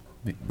problem.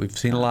 We've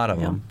seen a lot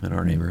of them in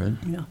our neighborhood.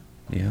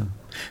 Yeah.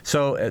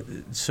 So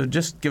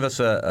just give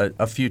us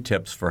a few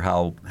tips for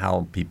how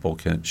people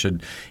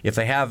should, if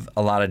they have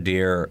a lot of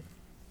deer,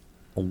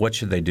 what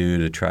should they do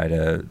to try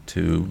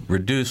to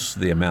reduce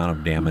the amount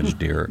of damage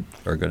deer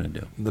are going to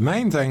do? The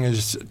main thing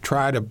is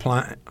try to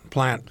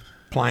plant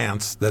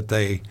plants that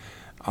they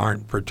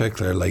aren't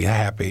particularly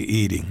happy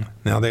eating.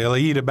 Now, they'll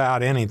eat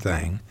about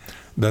anything,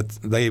 but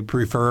they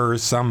prefer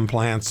some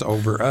plants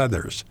over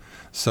others.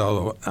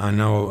 So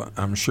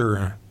I'm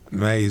sure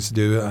Mays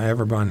do.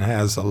 Everyone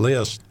has a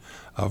list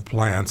of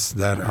plants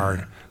that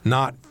are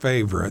not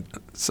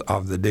favorites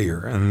of the deer,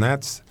 and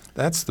that's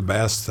the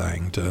best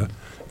thing, to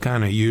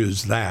kind of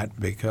use that,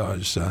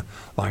 because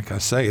like I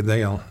say,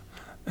 they'll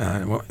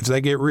if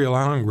they get real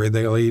hungry,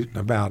 they'll eat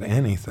about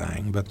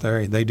anything, but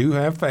they do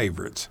have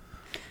favorites.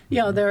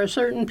 Yeah, there are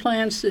certain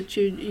plants that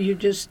you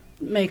just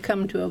may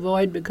come to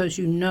avoid because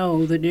you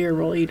know the deer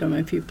will eat them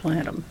if you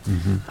plant them.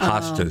 Mm-hmm.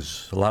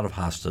 Hostas, a lot of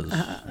hostas.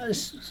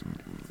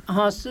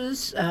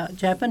 Hostas,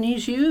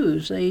 Japanese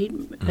yews, they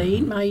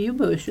eat my yew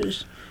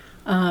bushes,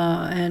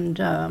 and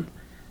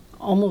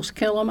almost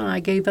kill them, and I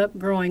gave up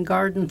growing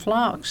garden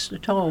phlox, the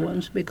tall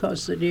ones,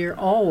 because the deer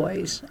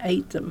always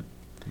ate them,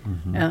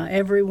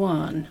 every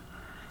one.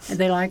 And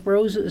they like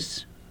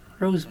roses,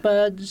 rose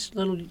buds,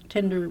 little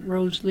tender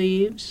rose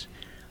leaves.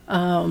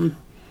 One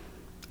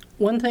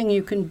thing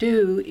you can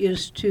do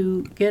is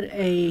to get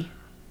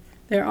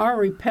there are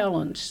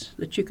repellents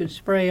that you can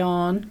spray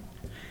on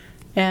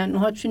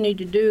And what you need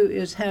to do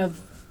is have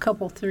a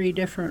couple, 3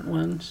 different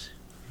ones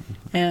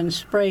and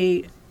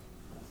spray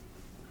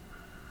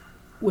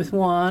with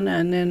one,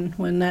 and then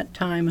when that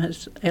time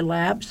has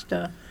elapsed,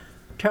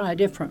 try a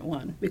different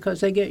one, because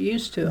they get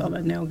used to them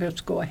and they'll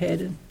just go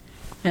ahead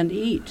and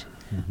eat.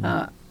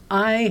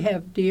 I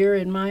have deer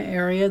in my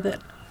area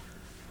that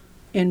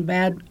in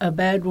a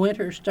bad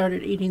winter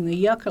started eating the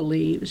yucca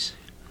leaves,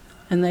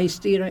 and they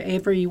still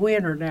every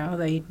winter now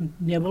they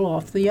nibble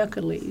off the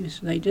yucca leaves.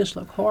 They just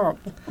look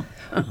horrible.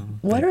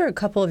 What are a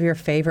couple of your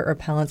favorite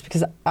repellents?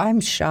 Because I'm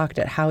shocked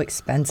at how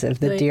expensive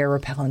the deer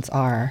repellents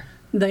are.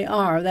 They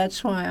are.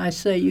 That's why I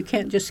say you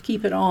can't just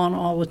keep it on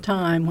all the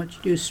time. What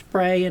you do is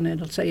spray, and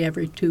it'll say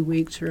every 2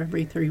 weeks or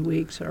every 3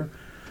 weeks, or,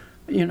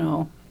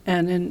 and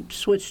then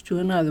switch to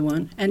another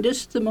one. And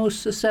just the most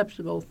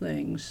susceptible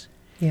things.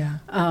 Yeah.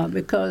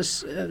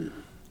 Because,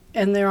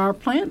 and there are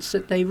plants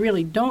that they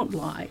really don't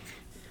like,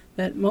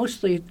 that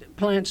mostly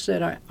plants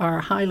that are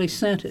highly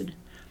scented,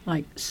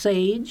 like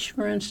sage,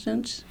 for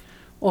instance,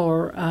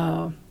 or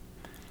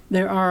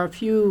there are a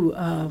few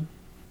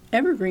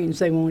evergreens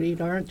they won't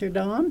eat, aren't there,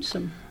 Don?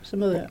 Some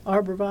of the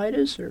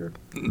arborvitaes, or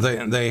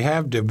they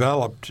have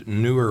developed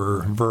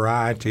newer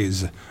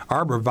varieties.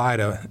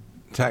 Arborvita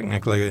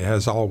technically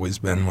has always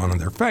been one of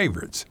their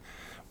favorites.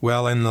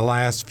 Well, in the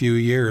last few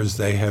years,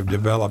 they have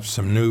developed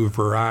some new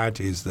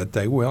varieties that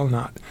they will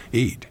not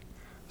eat.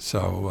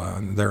 So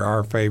there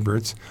are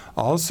favorites.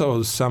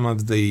 Also, some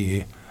of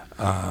the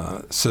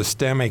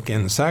systemic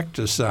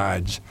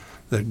insecticides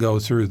that go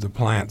through the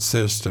plant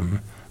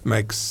system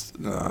makes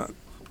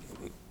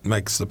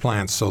the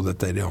plants so that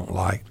they don't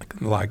like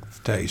the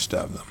taste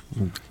of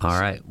them. All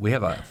right. We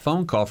have a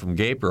phone call from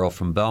Gabriel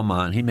from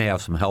Belmont. He may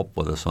have some help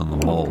with us on the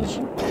moles.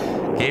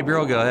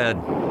 Gabriel, go ahead.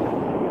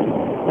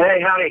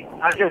 Hey, howdy.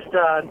 I just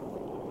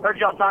heard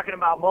y'all talking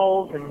about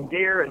moles and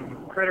deer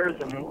and critters,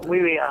 and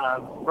we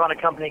run a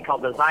company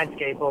called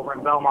Designscape over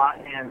in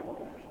Belmont, and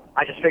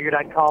I just figured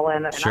I'd call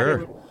in. And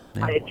Sure.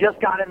 I had just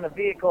got in the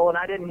vehicle, and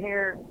I didn't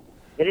hear...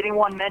 Did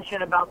anyone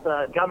mention about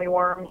the gummy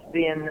worms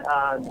being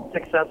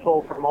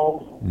successful for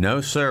moles?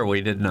 No, sir, we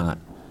did not.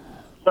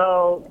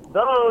 So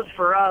those,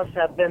 for us,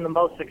 have been the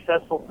most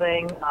successful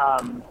thing.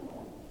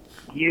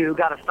 You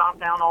got to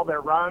stomp down all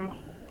their runs,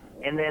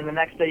 and then the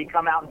next day you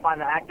come out and find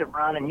the active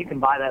run, and you can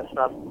buy that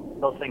stuff,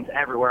 those things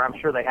everywhere. I'm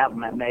sure they have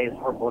them at Mays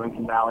or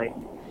Bloomington Valley,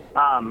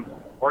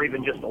 or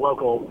even just a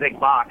local big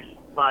box.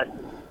 But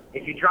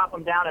if you drop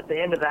them down at the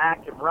end of the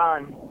active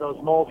run, those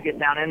moles get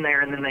down in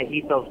there, and then they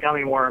eat those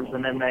gummy worms,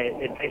 and then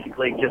it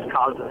basically just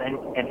causes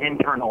an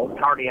internal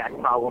cardiac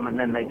problem, and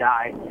then they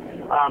die.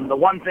 The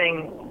one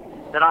thing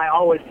that I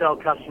always tell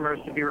customers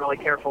to be really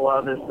careful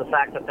of is the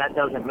fact that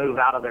doesn't move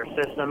out of their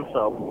system.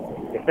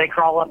 So if they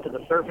crawl up to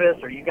the surface,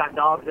 or you got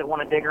dogs that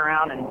want to dig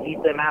around and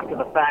eat them after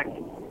the fact,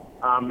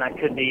 that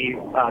could be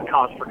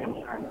cause for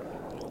concern.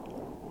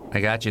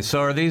 I got you. So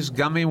are these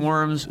gummy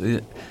worms...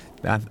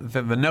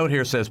 The note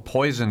here says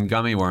poison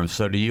gummy worms.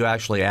 So do you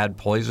actually add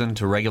poison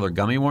to regular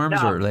gummy worms?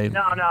 No, or are they...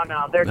 no.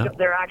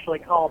 They're actually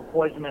called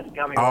poisonous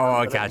gummy worms. Oh,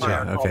 I gotcha.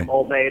 They're not Okay. called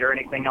mole bait or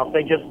anything else.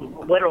 They just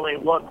literally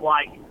look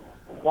like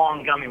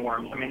long gummy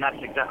worms. I mean, that's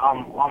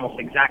almost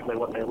exactly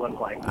what they look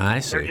like. I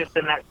see. They're just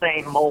in that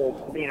same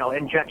mold,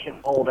 injection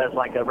mold as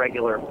like a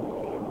regular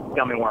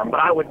gummy worm. But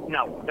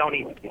don't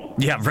eat these.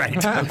 Yeah, right.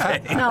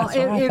 Okay. no,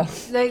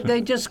 if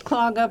they just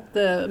clog up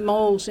the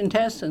mole's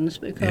intestines,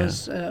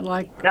 because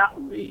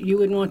you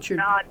wouldn't want your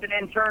it's an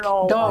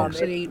internal dogs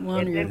that eat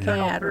one, or your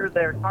cat, through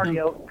their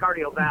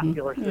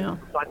cardiovascular system.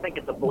 Yeah. So I think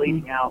it's a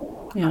bleeding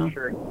out. Yeah. I'm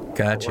sure.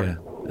 Gotcha.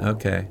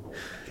 Okay.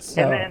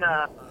 So, and then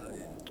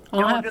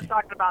y'all just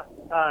talking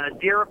about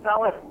deer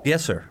repellent.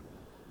 Yes, sir.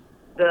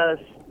 There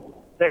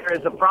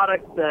is a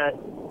product that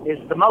is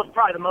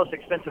probably the most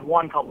expensive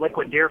one, called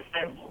Liquid Deer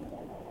Fence,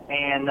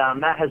 and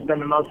that has been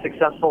the most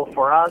successful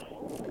for us.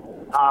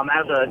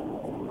 As a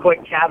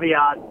quick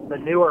caveat, the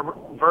newer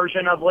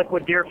version of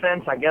Liquid Deer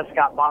Fence, I guess,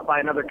 got bought by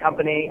another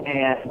company,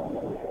 and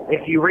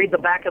if you read the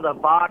back of the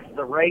box,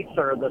 the rates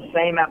are the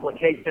same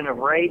application of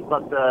rate,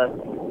 but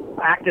the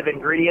active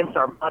ingredients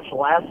are much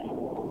less.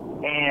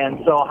 And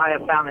so I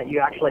have found that you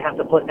actually have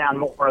to put down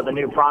more of the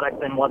new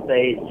product than what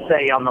they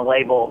say on the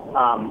label.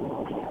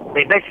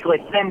 They basically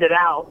send it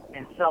out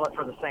and sell it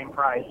for the same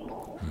price.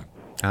 So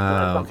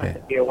that's something to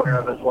be aware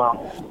of as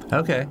well.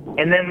 Okay.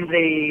 And then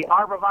the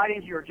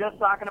arborvitaes you were just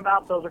talking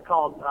about, those are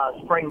called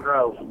Spring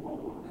Grove.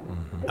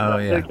 Oh,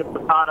 yeah.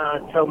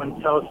 Sucata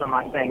tomentosum,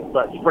 I think,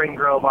 but Spring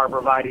Grove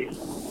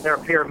arborvitaes. They're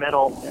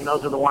pyramidal, and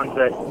those are the ones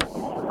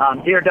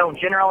that deer don't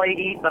generally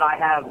eat, but I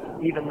have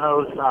even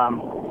those,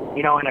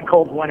 in a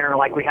cold winter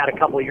like we had a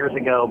couple of years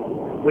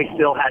ago, we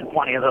still had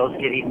plenty of those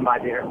get eaten by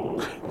deer.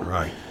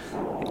 Right.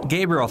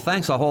 Gabriel,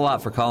 thanks a whole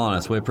lot for calling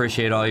us. We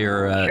appreciate all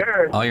your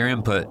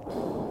input.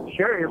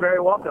 Sure, you're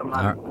very welcome.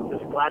 I'm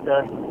just glad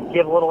to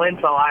give a little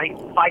info. I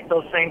fight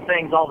those same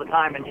things all the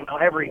time, and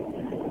every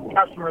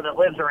customer that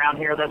lives around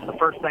here, that's the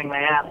first thing they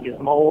ask is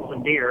moles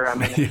and deer. I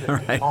mean, it's just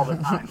right. all the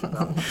time.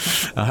 So.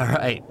 All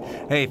right.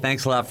 Hey,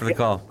 thanks a lot for the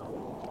call.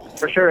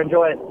 For sure.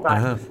 Enjoy it.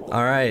 Bye.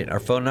 All right. Our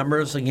phone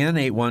numbers again,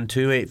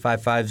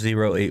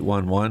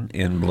 812-855-0811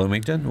 in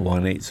Bloomington,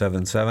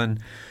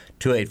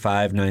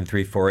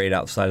 1-877-285-9348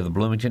 outside of the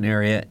Bloomington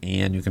area.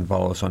 And you can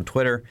follow us on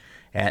Twitter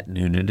at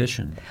Noon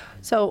Edition.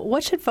 So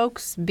what should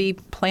folks be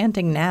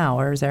planting now,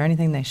 or is there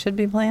anything they should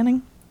be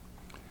planting?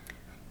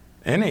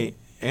 Any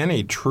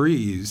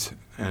trees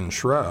and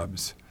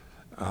shrubs,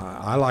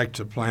 I like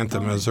to plant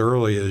them as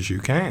early as you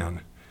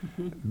can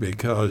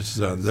because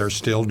they're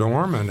still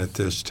dormant at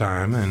this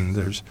time, and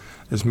there's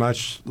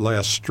much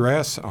less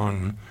stress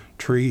on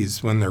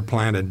trees when they're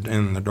planted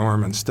in the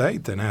dormant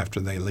state than after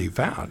they leaf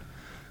out.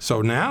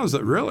 So now is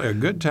really a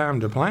good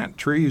time to plant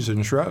trees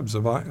and shrubs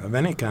of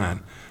any kind.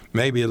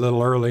 Maybe a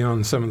little early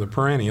on some of the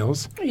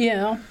perennials.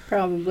 Yeah,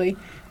 probably.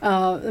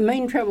 The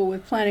main trouble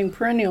with planting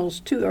perennials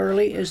too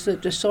early is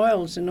that the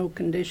soil's in no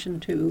condition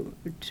to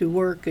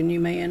work, and you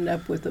may end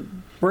up with a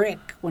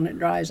brick when it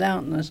dries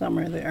out in the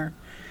summer there.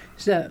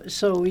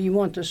 So you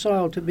want the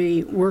soil to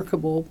be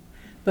workable,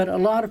 but a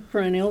lot of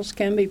perennials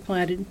can be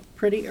planted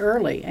pretty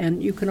early,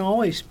 and you can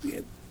always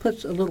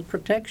put a little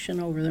protection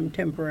over them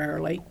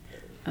temporarily.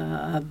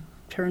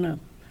 Turn a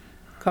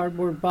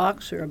cardboard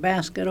box or a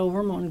basket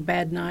over them on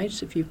bad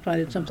nights if you've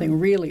planted something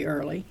really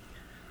early.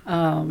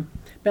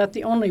 About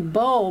the only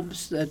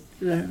bulbs that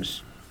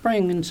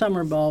spring and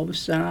summer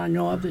bulbs that I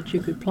know of that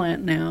you could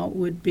plant now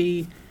would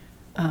be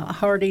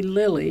hardy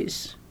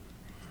lilies,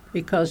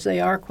 because they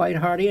are quite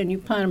hardy, and you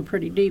plant them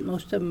pretty deep,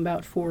 most of them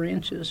about 4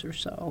 inches or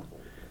so.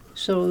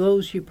 So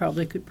those you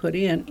probably could put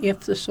in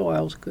if the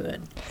soil's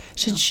good.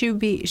 Should you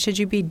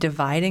be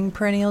dividing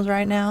perennials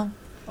right now,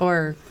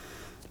 or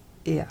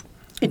yeah?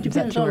 It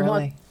depends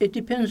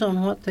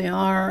on what they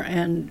are,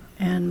 and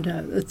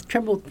the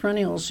trouble with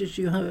perennials is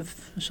you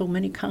have so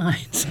many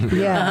kinds.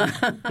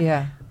 Yeah.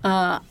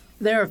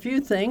 There are a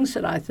few things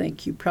that I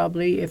think you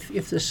probably,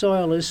 if the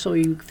soil is so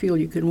you feel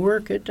you can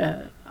work it,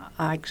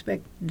 I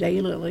expect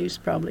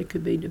daylilies probably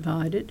could be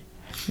divided.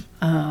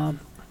 A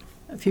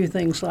few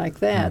things like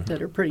that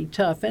are pretty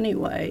tough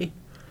anyway.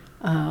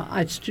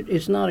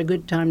 It's not a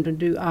good time to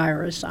do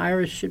iris.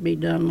 Iris should be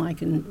done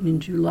like in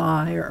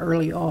July or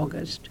early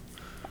August.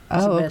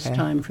 It's the best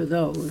time for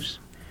those.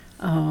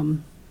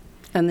 And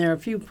there are a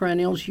few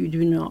perennials you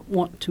do not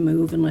want to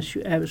move unless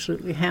you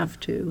absolutely have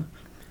to.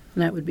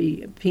 And that would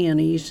be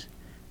peonies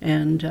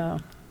and,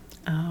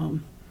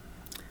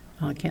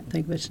 I can't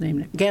think of its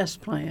name. Gas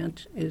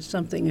plant is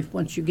something, if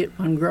once you get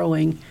one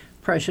growing,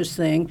 precious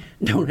thing,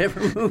 don't ever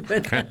move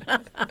it.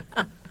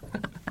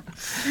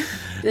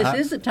 This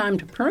is a time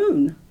to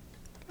prune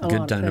a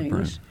lot of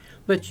things.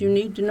 But you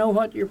need to know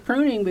what you're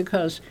pruning,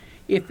 because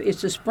if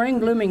it's a spring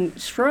blooming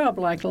shrub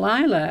like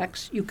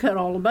lilacs, you cut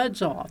all the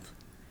buds off.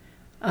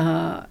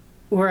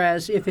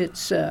 Whereas if it's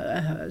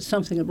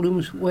something that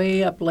blooms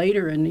way up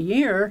later in the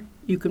year,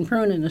 you can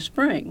prune in the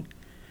spring.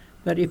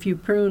 But if you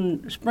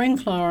prune spring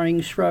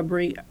flowering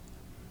shrubbery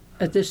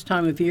at this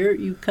time of year,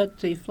 you cut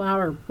the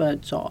flower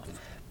buds off.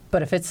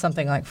 But if it's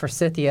something like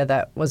forsythia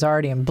that was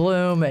already in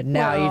bloom and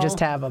now you just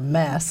have a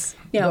mess,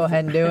 go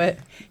ahead and do it.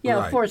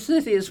 Right.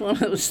 Forsythia is one of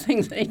those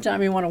things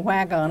anytime you want to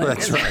whack on it.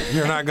 That's right.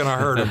 You're not going to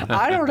hurt them.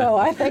 I don't know.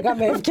 I think I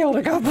may have killed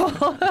a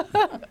couple.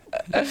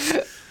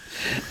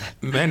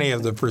 Many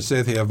of the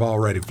forsythia have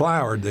already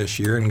flowered this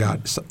year and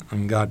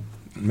got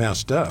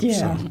messed up.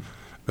 Yeah. So.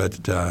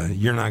 But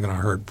you're not going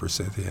to hurt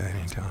forsythia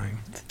anytime.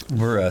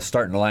 We're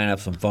starting to line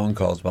up some phone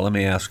calls, but let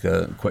me ask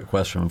a quick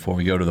question before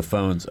we go to the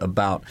phones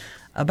about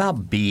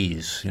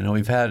bees. You know,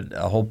 we've had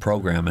a whole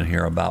program in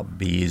here about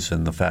bees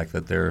and the fact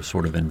that they're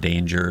sort of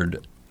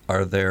endangered.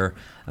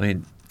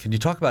 Can you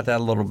talk about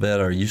that a little bit?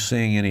 Are you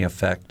seeing any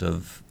effect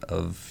of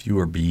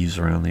fewer bees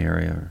around the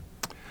area?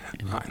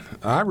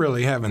 I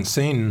really haven't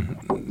seen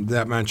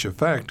that much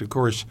effect. Of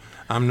course,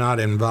 I'm not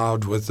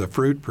involved with the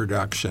fruit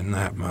production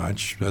that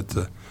much, but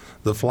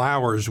the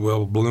flowers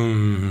will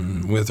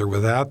bloom with or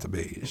without the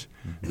bees.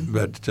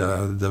 But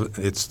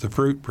it's the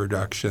fruit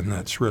production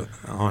that's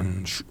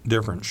on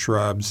different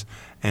shrubs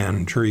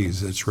and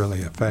trees that's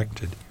really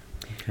affected.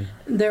 Okay.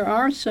 There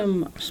are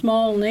some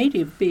small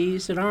native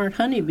bees that aren't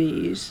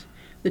honeybees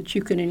that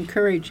you can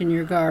encourage in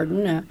your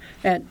garden.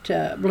 At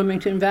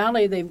Bloomington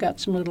Valley, they've got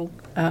some little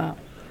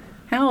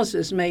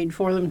houses made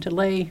for them to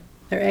lay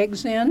their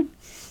eggs in,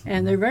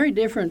 and they're very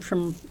different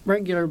from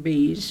regular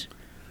bees.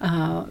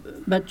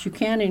 But you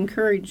can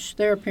encourage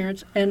their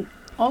appearance. And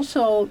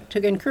also,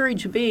 to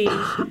encourage bees,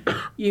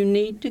 you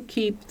need to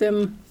keep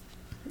them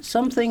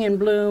something in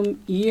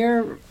bloom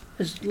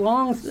as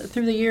long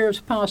through the year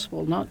as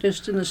possible, not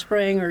just in the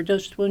spring or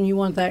just when you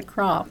want that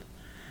crop.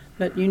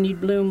 But you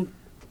need bloom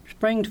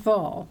spring to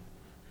fall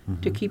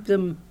to keep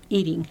them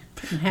eating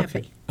and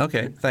happy.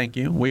 Okay, thank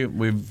you.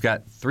 We've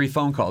got 3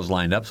 phone calls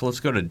lined up, so let's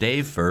go to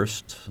Dave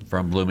first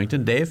from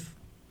Bloomington. Dave?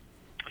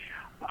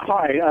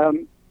 Hi.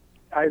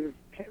 I've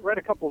read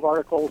a couple of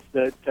articles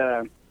that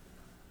are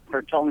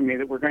telling me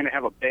that we're going to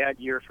have a bad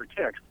year for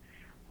ticks.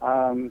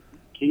 Can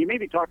you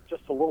maybe talk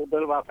just a little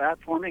bit about that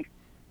for me?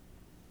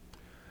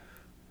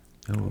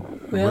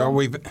 Well,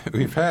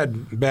 we've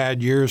had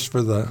bad years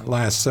for the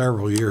last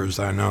several years,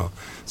 I know.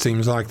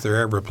 Seems like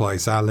they're every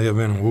place. I live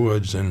in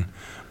woods, and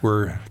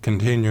we're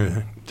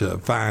continuing to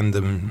find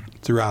them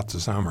throughout the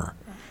summer.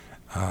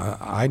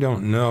 I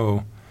don't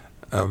know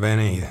of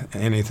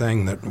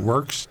anything that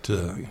works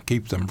to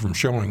keep them from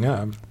showing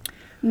up.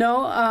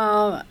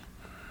 No,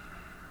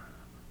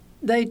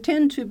 they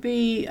tend to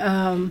be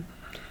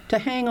to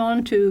hang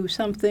on to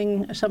some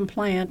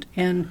plant,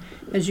 and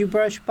as you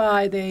brush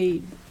by,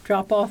 they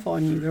drop off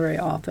on you very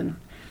often.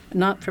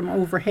 Not from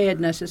overhead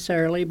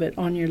necessarily, but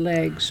on your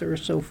legs or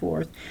so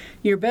forth.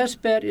 Your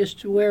best bet is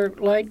to wear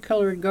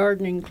light-colored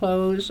gardening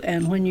clothes,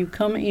 and when you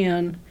come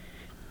in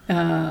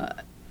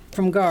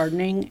from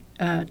gardening,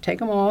 take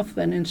them off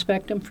and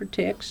inspect them for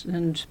ticks, and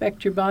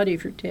inspect your body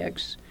for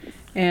ticks.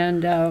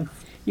 And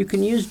you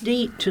can use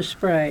DEET to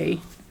spray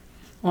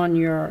on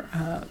your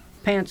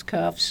pants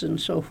cuffs and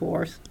so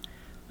forth.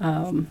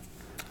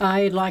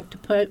 I like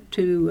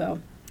to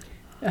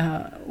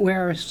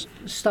wear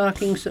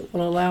stockings that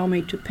will allow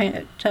me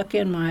to tuck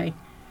in my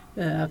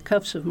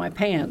cuffs of my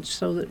pants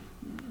so that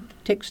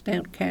ticks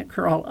can't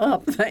crawl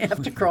up. They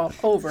have to crawl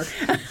over.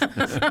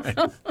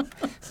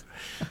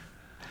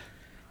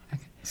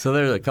 So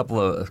there's a couple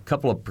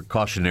of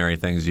precautionary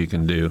things you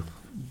can do,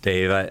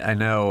 Dave. I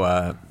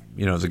know,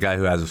 as a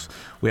guy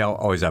we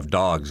always have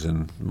dogs,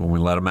 and when we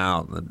let them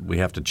out, we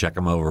have to check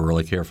them over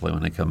really carefully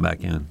when they come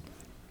back in.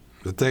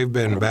 But they've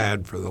been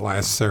bad for the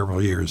last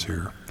several years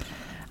here.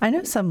 I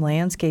know some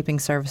landscaping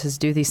services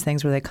do these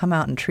things where they come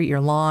out and treat your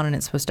lawn, and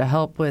it's supposed to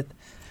help with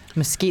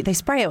mosquito. They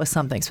spray it with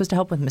something. It's supposed to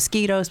help with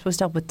mosquitoes, supposed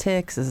to help with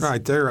ticks.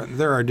 Right.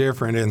 There are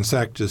different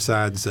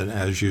insecticides that,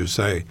 as you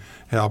say,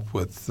 help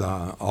with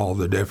all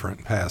the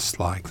different pests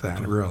like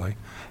that, really.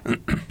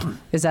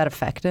 Is that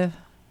effective?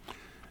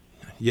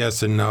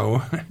 Yes and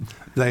no.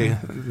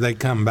 They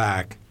come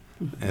back,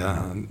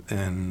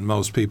 and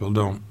most people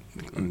don't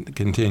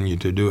continue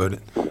to do it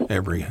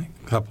every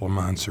couple of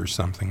months or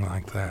something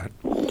like that.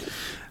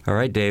 All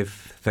right,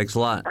 Dave. Thanks a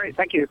lot. All right,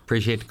 thank you.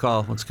 Appreciate the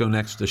call. Let's go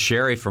next to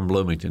Sherry from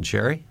Bloomington.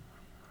 Sherry?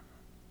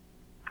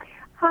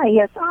 Hi,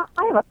 yes. I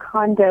have a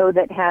condo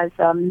that has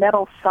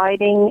metal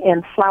siding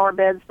and flower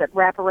beds that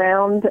wrap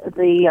around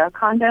the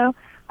condo.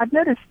 I've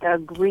noticed a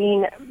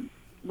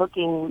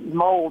green-looking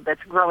mold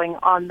that's growing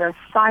on the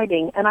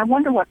siding, and I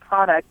wonder what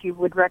product you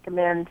would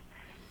recommend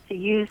to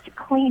use to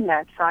clean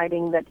that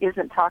siding that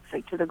isn't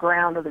toxic to the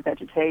ground or the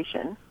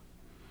vegetation.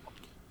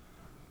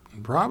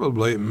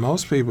 Probably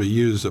most people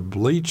use a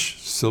bleach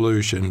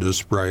solution to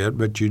spray it,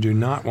 but you do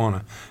not want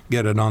to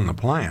get it on the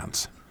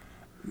plants.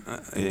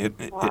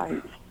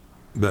 Right.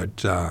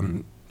 But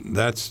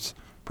that's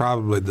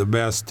probably the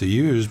best to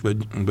use,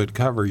 but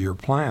cover your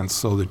plants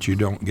so that you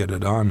don't get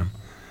it on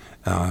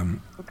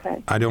them.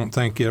 Okay. I don't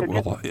think it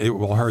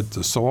will hurt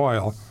the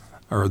soil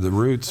or the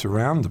roots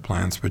around the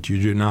plants, but you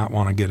do not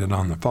want to get it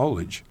on the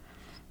foliage.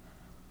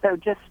 So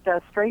just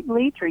straight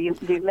bleach, or do you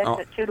mix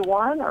it 2 to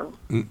 1, or?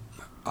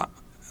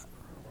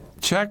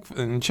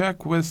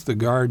 Check with the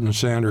garden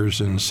centers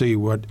and see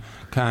what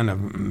kind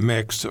of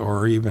mix,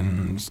 or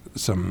even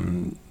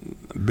some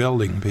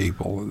building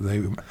people.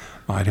 They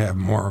might have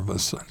more of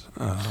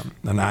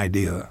an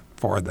idea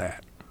for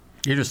that.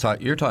 You're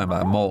talking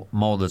about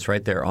mold that's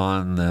right there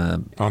on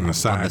the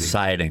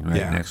siding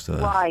right next to the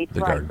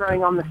garden.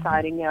 Growing on the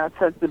siding. Yeah, it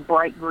says the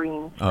bright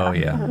green. Oh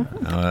yeah.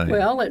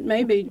 Well, it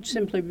may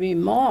simply be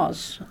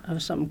moss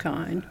of some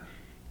kind,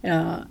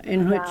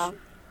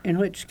 in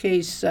which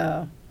case.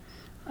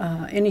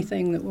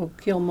 Anything that will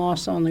kill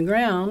moss on the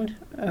ground,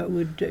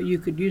 you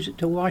could use it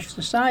to wash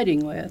the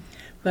siding with.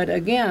 But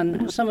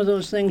again, some of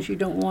those things you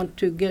don't want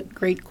to get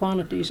great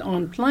quantities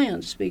on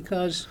plants,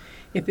 because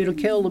if it'll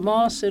kill the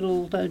moss,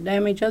 it'll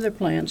damage other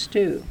plants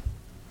too.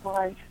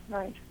 Right.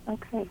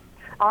 Okay.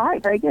 All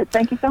right, very good.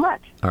 Thank you so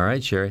much. All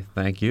right, Sherry,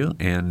 thank you.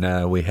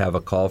 And we have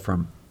a call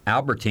from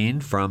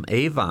Albertine from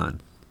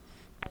Avon.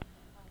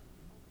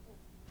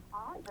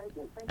 All right, very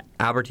good. Thank you.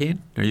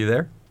 Albertine, are you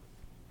there?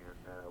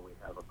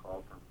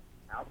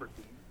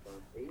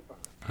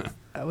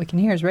 We can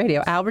hear his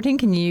radio. Albertine,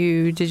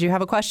 did you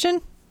have a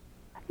question?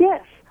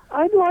 Yes.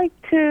 I'd like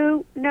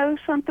to know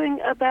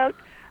something about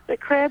the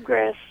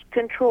crabgrass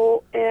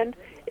control, and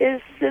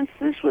since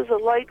this was a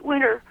light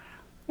winter,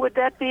 would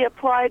that be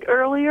applied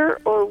earlier,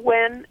 or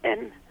when,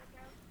 and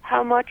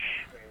how much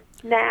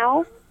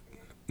now?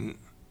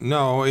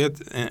 No,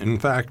 in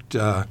fact,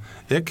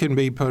 it can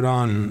be put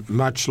on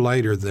much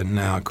later than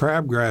now.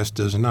 Crabgrass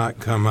does not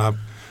come up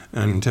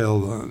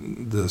until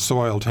the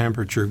soil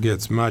temperature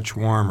gets much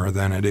warmer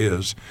than it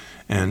is,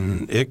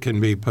 and it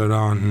can be put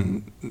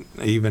on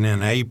even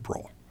in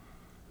April,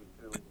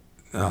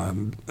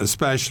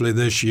 especially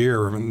this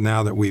year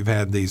now that we've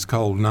had these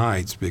cold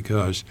nights,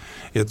 because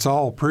it's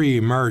all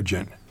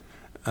pre-emergent.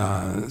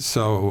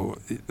 So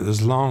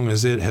as long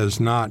as it has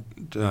not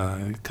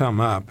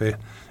come up,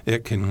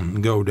 it can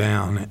go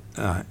down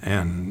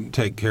and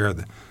take care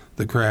of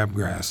the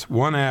crabgrass.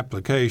 One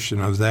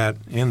application of that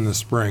in the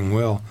spring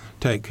will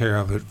take care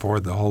of it for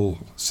the whole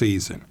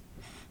season.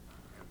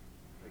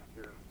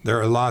 There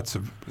are lots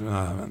of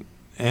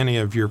any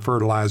of your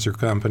fertilizer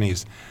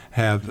companies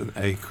have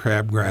a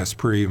crabgrass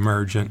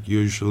pre-emergent,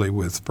 usually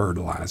with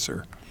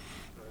fertilizer.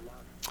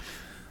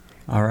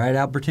 All right,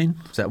 Albertine,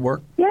 does that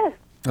work? Yes.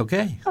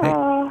 Okay.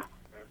 Hey,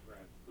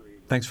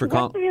 thanks for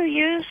calling. What do you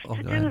use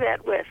to do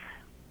that with?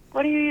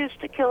 What do you use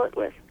to kill it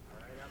with?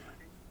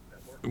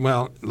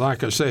 Well,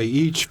 like I say,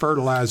 each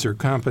fertilizer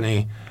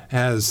company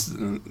has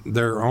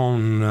their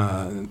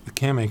own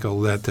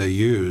chemical that they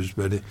use,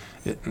 but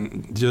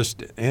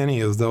just any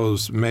of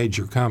those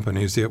major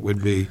companies, it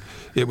would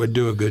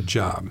do a good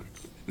job.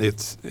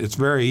 It's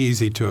very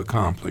easy to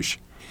accomplish.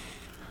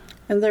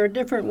 And there are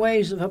different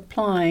ways of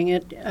applying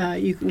it.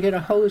 You can get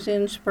a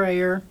hose-in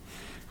sprayer.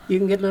 You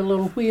can get a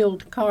little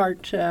wheeled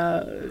cart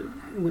that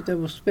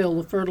will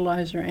spill the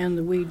fertilizer and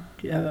the weed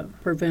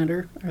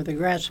preventer or the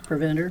grass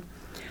preventer.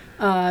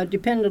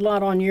 Depend a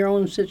lot on your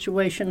own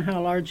situation,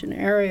 how large an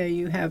area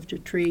you have to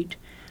treat,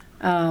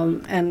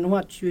 and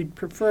what you'd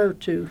prefer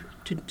to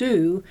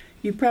do.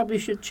 You probably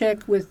should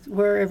check with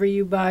wherever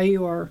you buy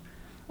your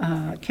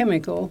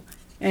chemical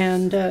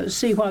and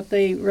see what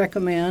they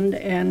recommend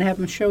and have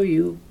them show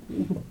you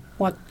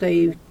what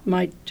they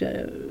might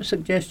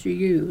suggest you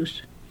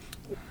use.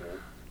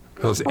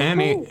 Because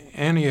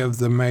any of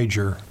the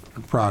major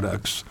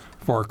products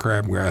for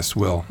crabgrass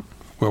will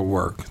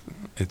work.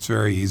 It's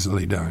very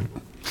easily done.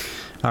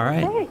 All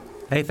right.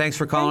 Hey, thanks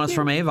for calling us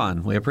from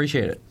Avon. We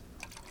appreciate it.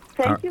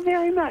 Thank you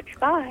very much.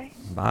 Bye.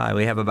 Bye.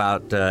 We have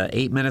about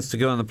 8 minutes to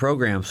go in the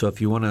program, so if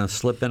you want to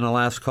slip in a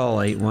last call,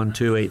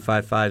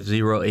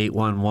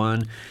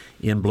 812-855-0811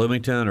 in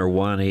Bloomington or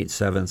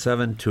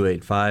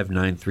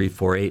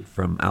 1-877-285-9348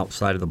 from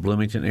outside of the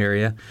Bloomington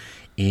area.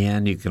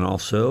 And you can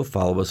also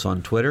follow us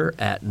on Twitter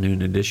at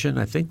Noon Edition.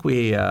 I think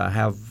we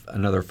have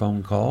another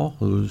phone call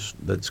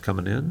that's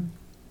coming in.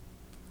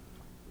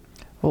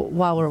 Well,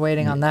 while we're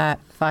waiting on that,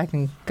 if I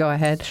can go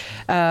ahead,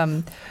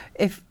 I'm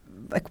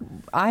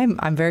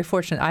very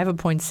fortunate. I have a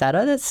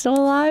poinsettia that's still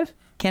alive.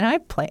 Can I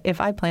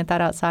if I plant that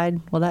outside?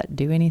 Will that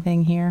do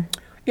anything here?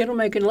 It'll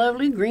make a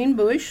lovely green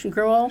bush and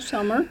grow all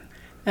summer.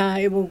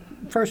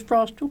 First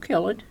frost will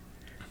kill it.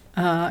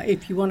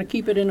 If you want to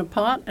keep it in a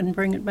pot and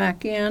bring it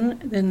back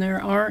in, then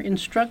there are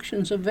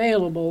instructions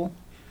available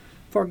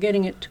for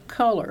getting it to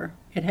color.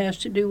 It has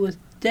to do with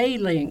day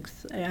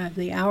length,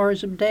 the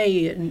hours of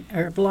day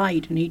or of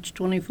light in each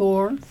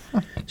 24.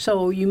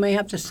 So you may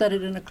have to set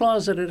it in a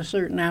closet at a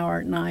certain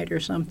hour at night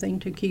or something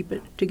to get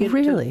it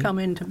to come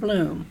into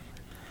bloom.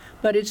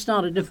 But it's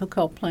not a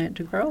difficult plant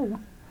to grow.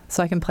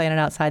 So I can plant it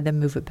outside, then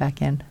move it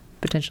back in,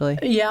 potentially?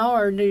 Yeah,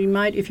 or you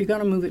might, if you're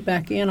going to move it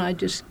back in, I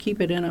just keep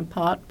it in a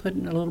pot, put it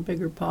in a little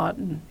bigger pot,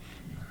 and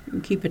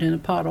keep it in a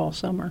pot all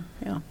summer.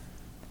 Yeah.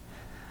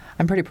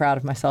 I'm pretty proud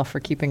of myself for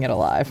keeping it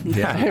alive,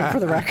 for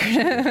the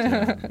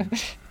record.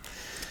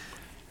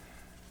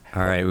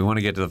 All right, we want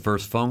to get to the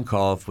first phone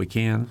call if we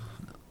can.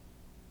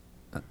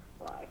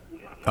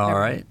 All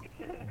right.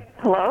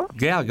 Hello?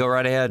 Yeah, go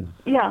right ahead.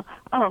 Yeah,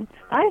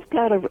 I've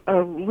got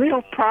a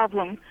real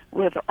problem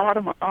with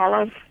autumn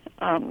olive.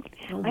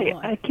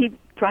 I keep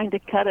trying to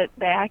cut it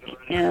back,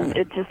 and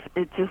it just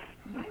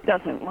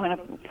doesn't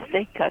want to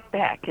stay cut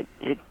back.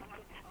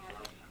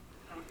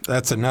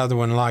 That's another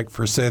one like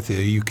forsythia.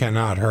 You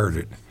cannot hurt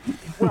it.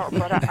 Well,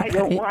 but I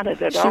don't want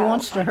it at all. She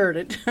wants to hurt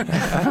it. I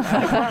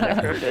want to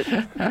hurt it.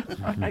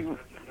 I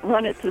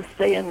want it to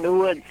stay in the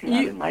woods,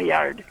 not in my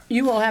yard.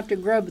 You will have to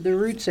grub the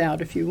roots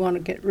out if you want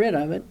to get rid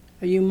of it.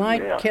 You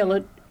might kill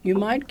it. You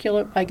might kill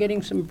it by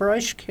getting some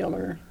brush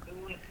killer.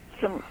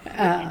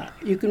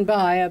 You can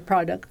buy a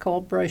product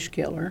called brush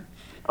killer.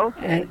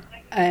 Okay.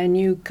 And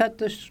you cut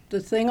the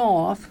thing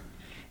off,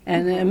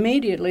 and then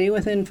immediately,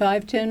 within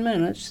 5-10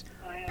 minutes,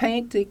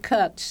 paint the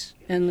cuts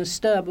and the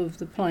stub of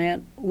the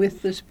plant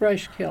with this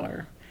brush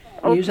killer.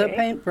 Okay. Use a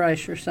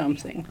paintbrush or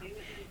something.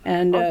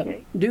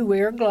 And do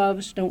wear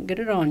gloves. Don't get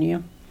it on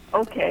you.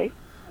 Okay.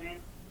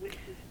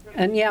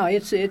 And yeah,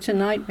 it's a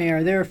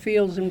nightmare. There are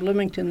fields in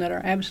Bloomington that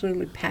are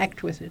absolutely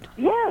packed with it.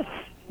 Yes.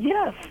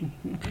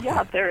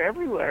 Yeah, they're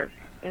everywhere.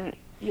 And,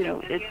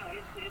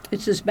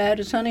 it's as bad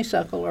as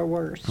honeysuckle or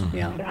worse.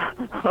 Yeah.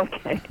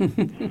 Okay.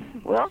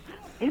 Well,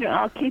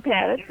 I'll keep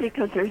at it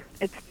because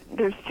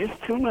there's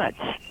just too much.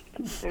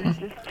 There's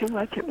just too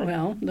much of it.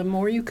 Well, the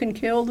more you can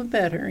kill, the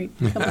better. You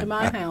can come to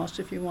my house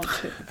if you want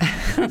to.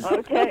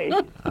 Okay.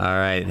 All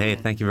right. Hey,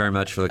 thank you very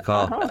much for the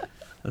call.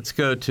 Let's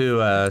go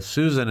to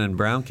Susan in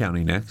Brown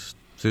County next.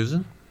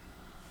 Susan?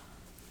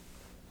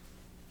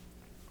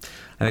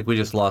 I think we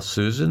just lost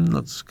Susan.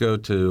 Let's go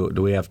to,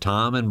 do we have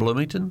Tom in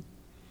Bloomington?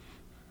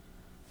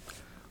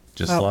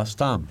 Just lost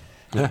Tom.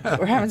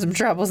 We're having some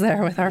troubles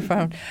there with our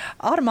phone.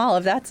 Autumn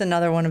olive, that's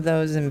another one of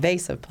those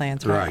invasive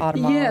plants, right?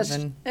 Autumn yes,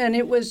 olive. And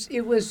it was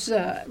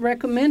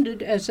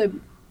recommended as a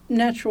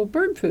natural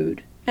bird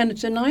food. And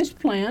it's a nice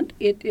plant.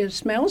 It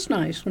smells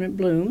nice when it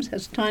blooms,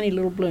 has a tiny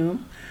little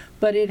bloom.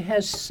 But it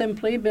has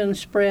simply been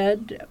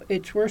spread.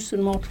 It's worse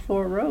than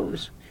multiflora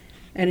rose.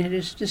 And it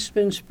has just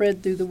been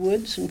spread through the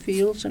woods and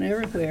fields and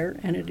everywhere.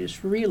 And it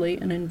is really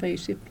an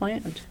invasive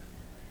plant.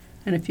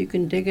 And if you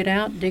can dig it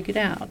out, dig it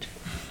out.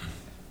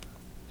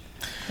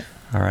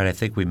 All right, I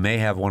think we may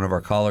have one of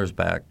our callers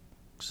back.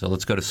 So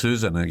let's go to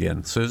Susan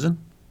again. Susan?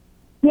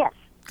 Yes.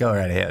 Go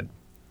right ahead.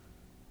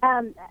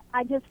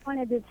 I just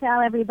wanted to tell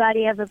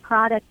everybody of a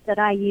product that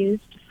I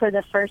used for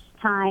the first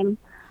time.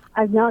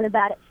 I've known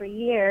about it for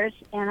years,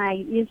 and I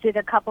used it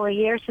a couple of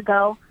years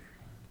ago.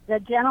 The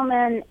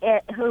gentleman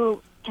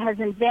who has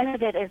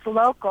invented it is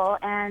local,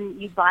 and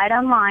you buy it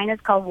online.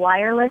 It's called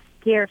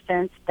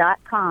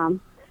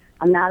wirelessdeerfence.com.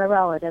 I'm not a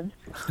relative,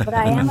 but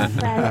I am a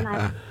friend,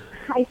 and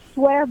I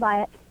swear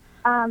by it.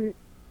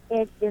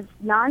 It is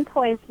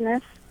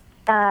non-poisonous.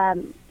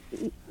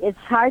 It's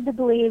hard to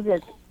believe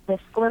that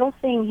this little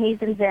thing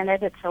he's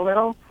invented, it's a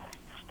little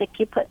stick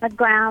you put in the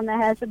ground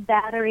that has a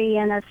battery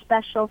and a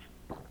special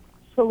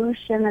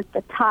solution at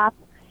the top,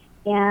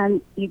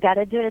 and you got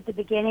to do it at the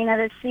beginning of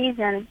the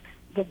season.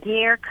 The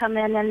deer come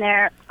in and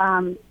they're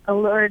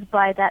allured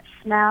by that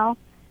smell.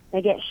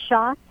 They get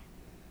shocked,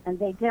 and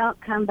they don't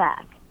come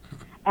back.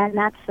 And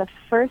that's the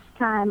first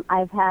time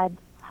I've had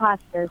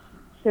hostas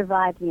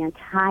survive the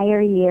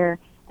entire year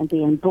and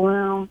be in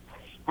bloom,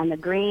 and the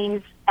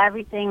greens,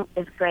 everything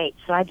is great.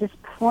 So I just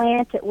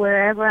plant it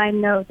wherever I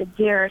know the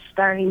deer are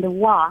starting to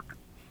walk.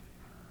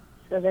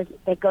 So that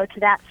they go to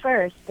that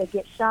first, they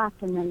get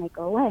shocked, and then they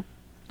go away.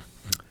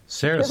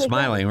 Sarah's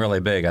smiling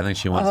really big. I think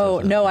she wants. Oh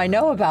no, I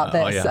know about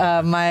this.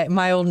 yeah.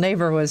 My old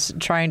neighbor was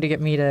trying to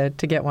get me to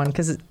get one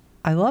because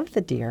I love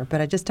the deer,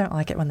 but I just don't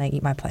like it when they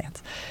eat my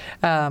plants.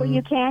 Well,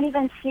 you can't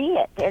even see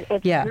it.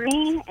 It's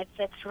green. It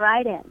fits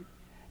right in.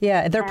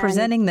 Yeah, they're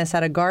presenting this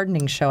at a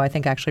gardening show, I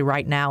think, actually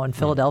right now in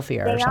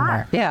Philadelphia or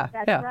somewhere. Yeah,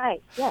 that's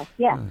right. Yes,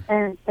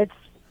 and it's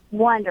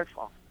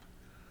wonderful.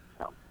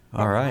 So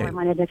all right. That's all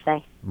I wanted to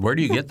say. Where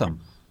do you get them?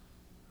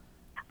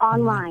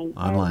 Online.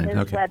 Online, His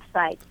okay.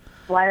 website,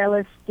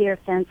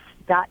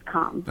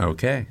 wirelessdeerfence.com.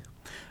 Okay.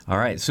 All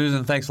right,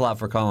 Susan, thanks a lot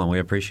for calling. We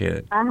appreciate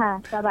it.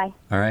 Bye-bye.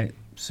 All right,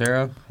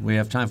 Sarah, we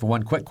have time for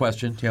one quick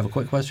question. Do you have a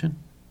quick question?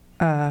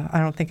 I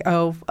don't think.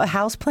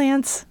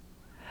 Houseplants?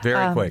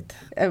 Very quick.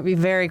 It'd be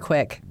very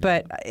quick.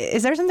 But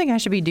is there something I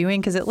should be doing?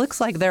 Because it looks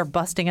like they're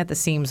busting at the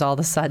seams all of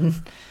a sudden.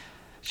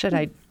 Should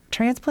I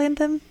transplant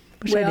them?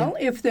 Well,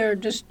 if they're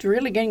just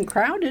really getting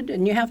crowded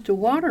and you have to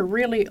water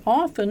really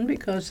often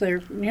because they're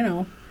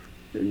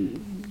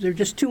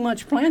just too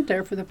much plant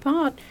there for the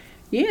pot,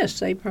 yes,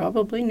 they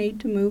probably need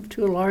to move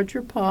to a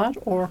larger pot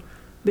or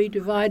be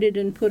divided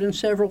and put in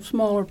several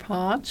smaller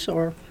pots.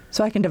 Or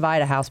so I can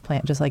divide a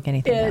houseplant just like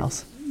anything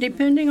else.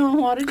 Depending on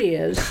what it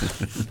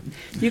is.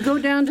 You go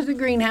down to the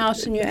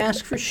greenhouse and you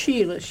ask for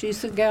Sheila.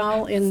 She's the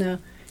gal in the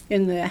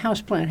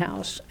houseplant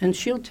house, and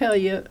she'll tell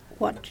you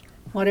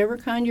whatever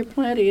kind your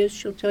plant is,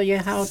 she'll tell you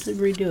how to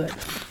redo it.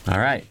 All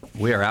right.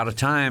 We are out of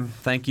time.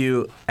 Thank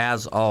you,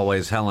 as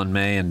always, Helen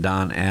May and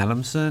Don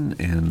Adamson.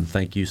 And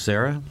thank you,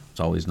 Sarah. It's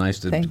always nice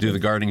to do the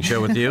gardening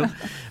show with you.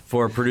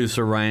 For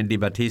producer Ryan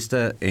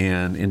DiBattista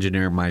and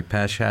engineer Mike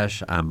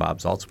Pashash, I'm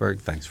Bob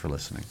Salzberg. Thanks for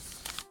listening.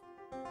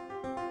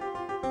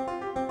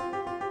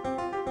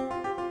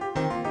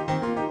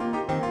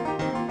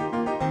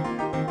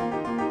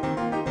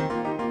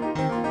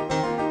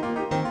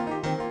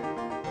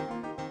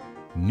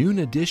 Noon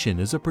Edition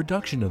is a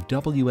production of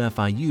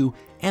WFIU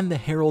and the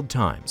Herald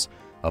Times.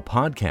 A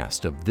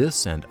podcast of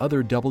this and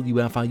other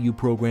WFIU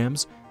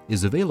programs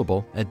is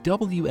available at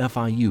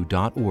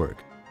WFIU.org.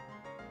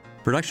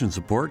 Production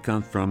support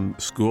comes from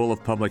School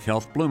of Public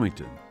Health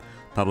Bloomington.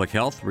 Public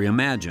Health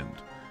Reimagined,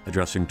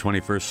 addressing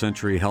 21st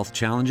century health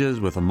challenges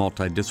with a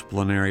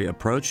multidisciplinary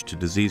approach to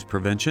disease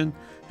prevention,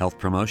 health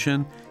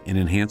promotion, and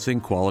enhancing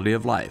quality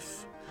of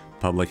life.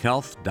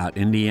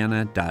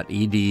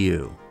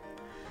 publichealth.indiana.edu.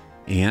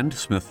 And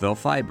Smithville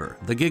Fiber,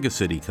 the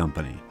Gigacity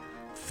Company.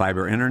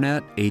 Fiber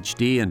Internet,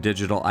 HD, and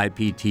digital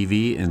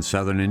IPTV in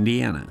southern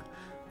Indiana.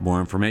 More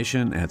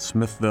information at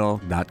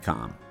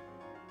smithville.com.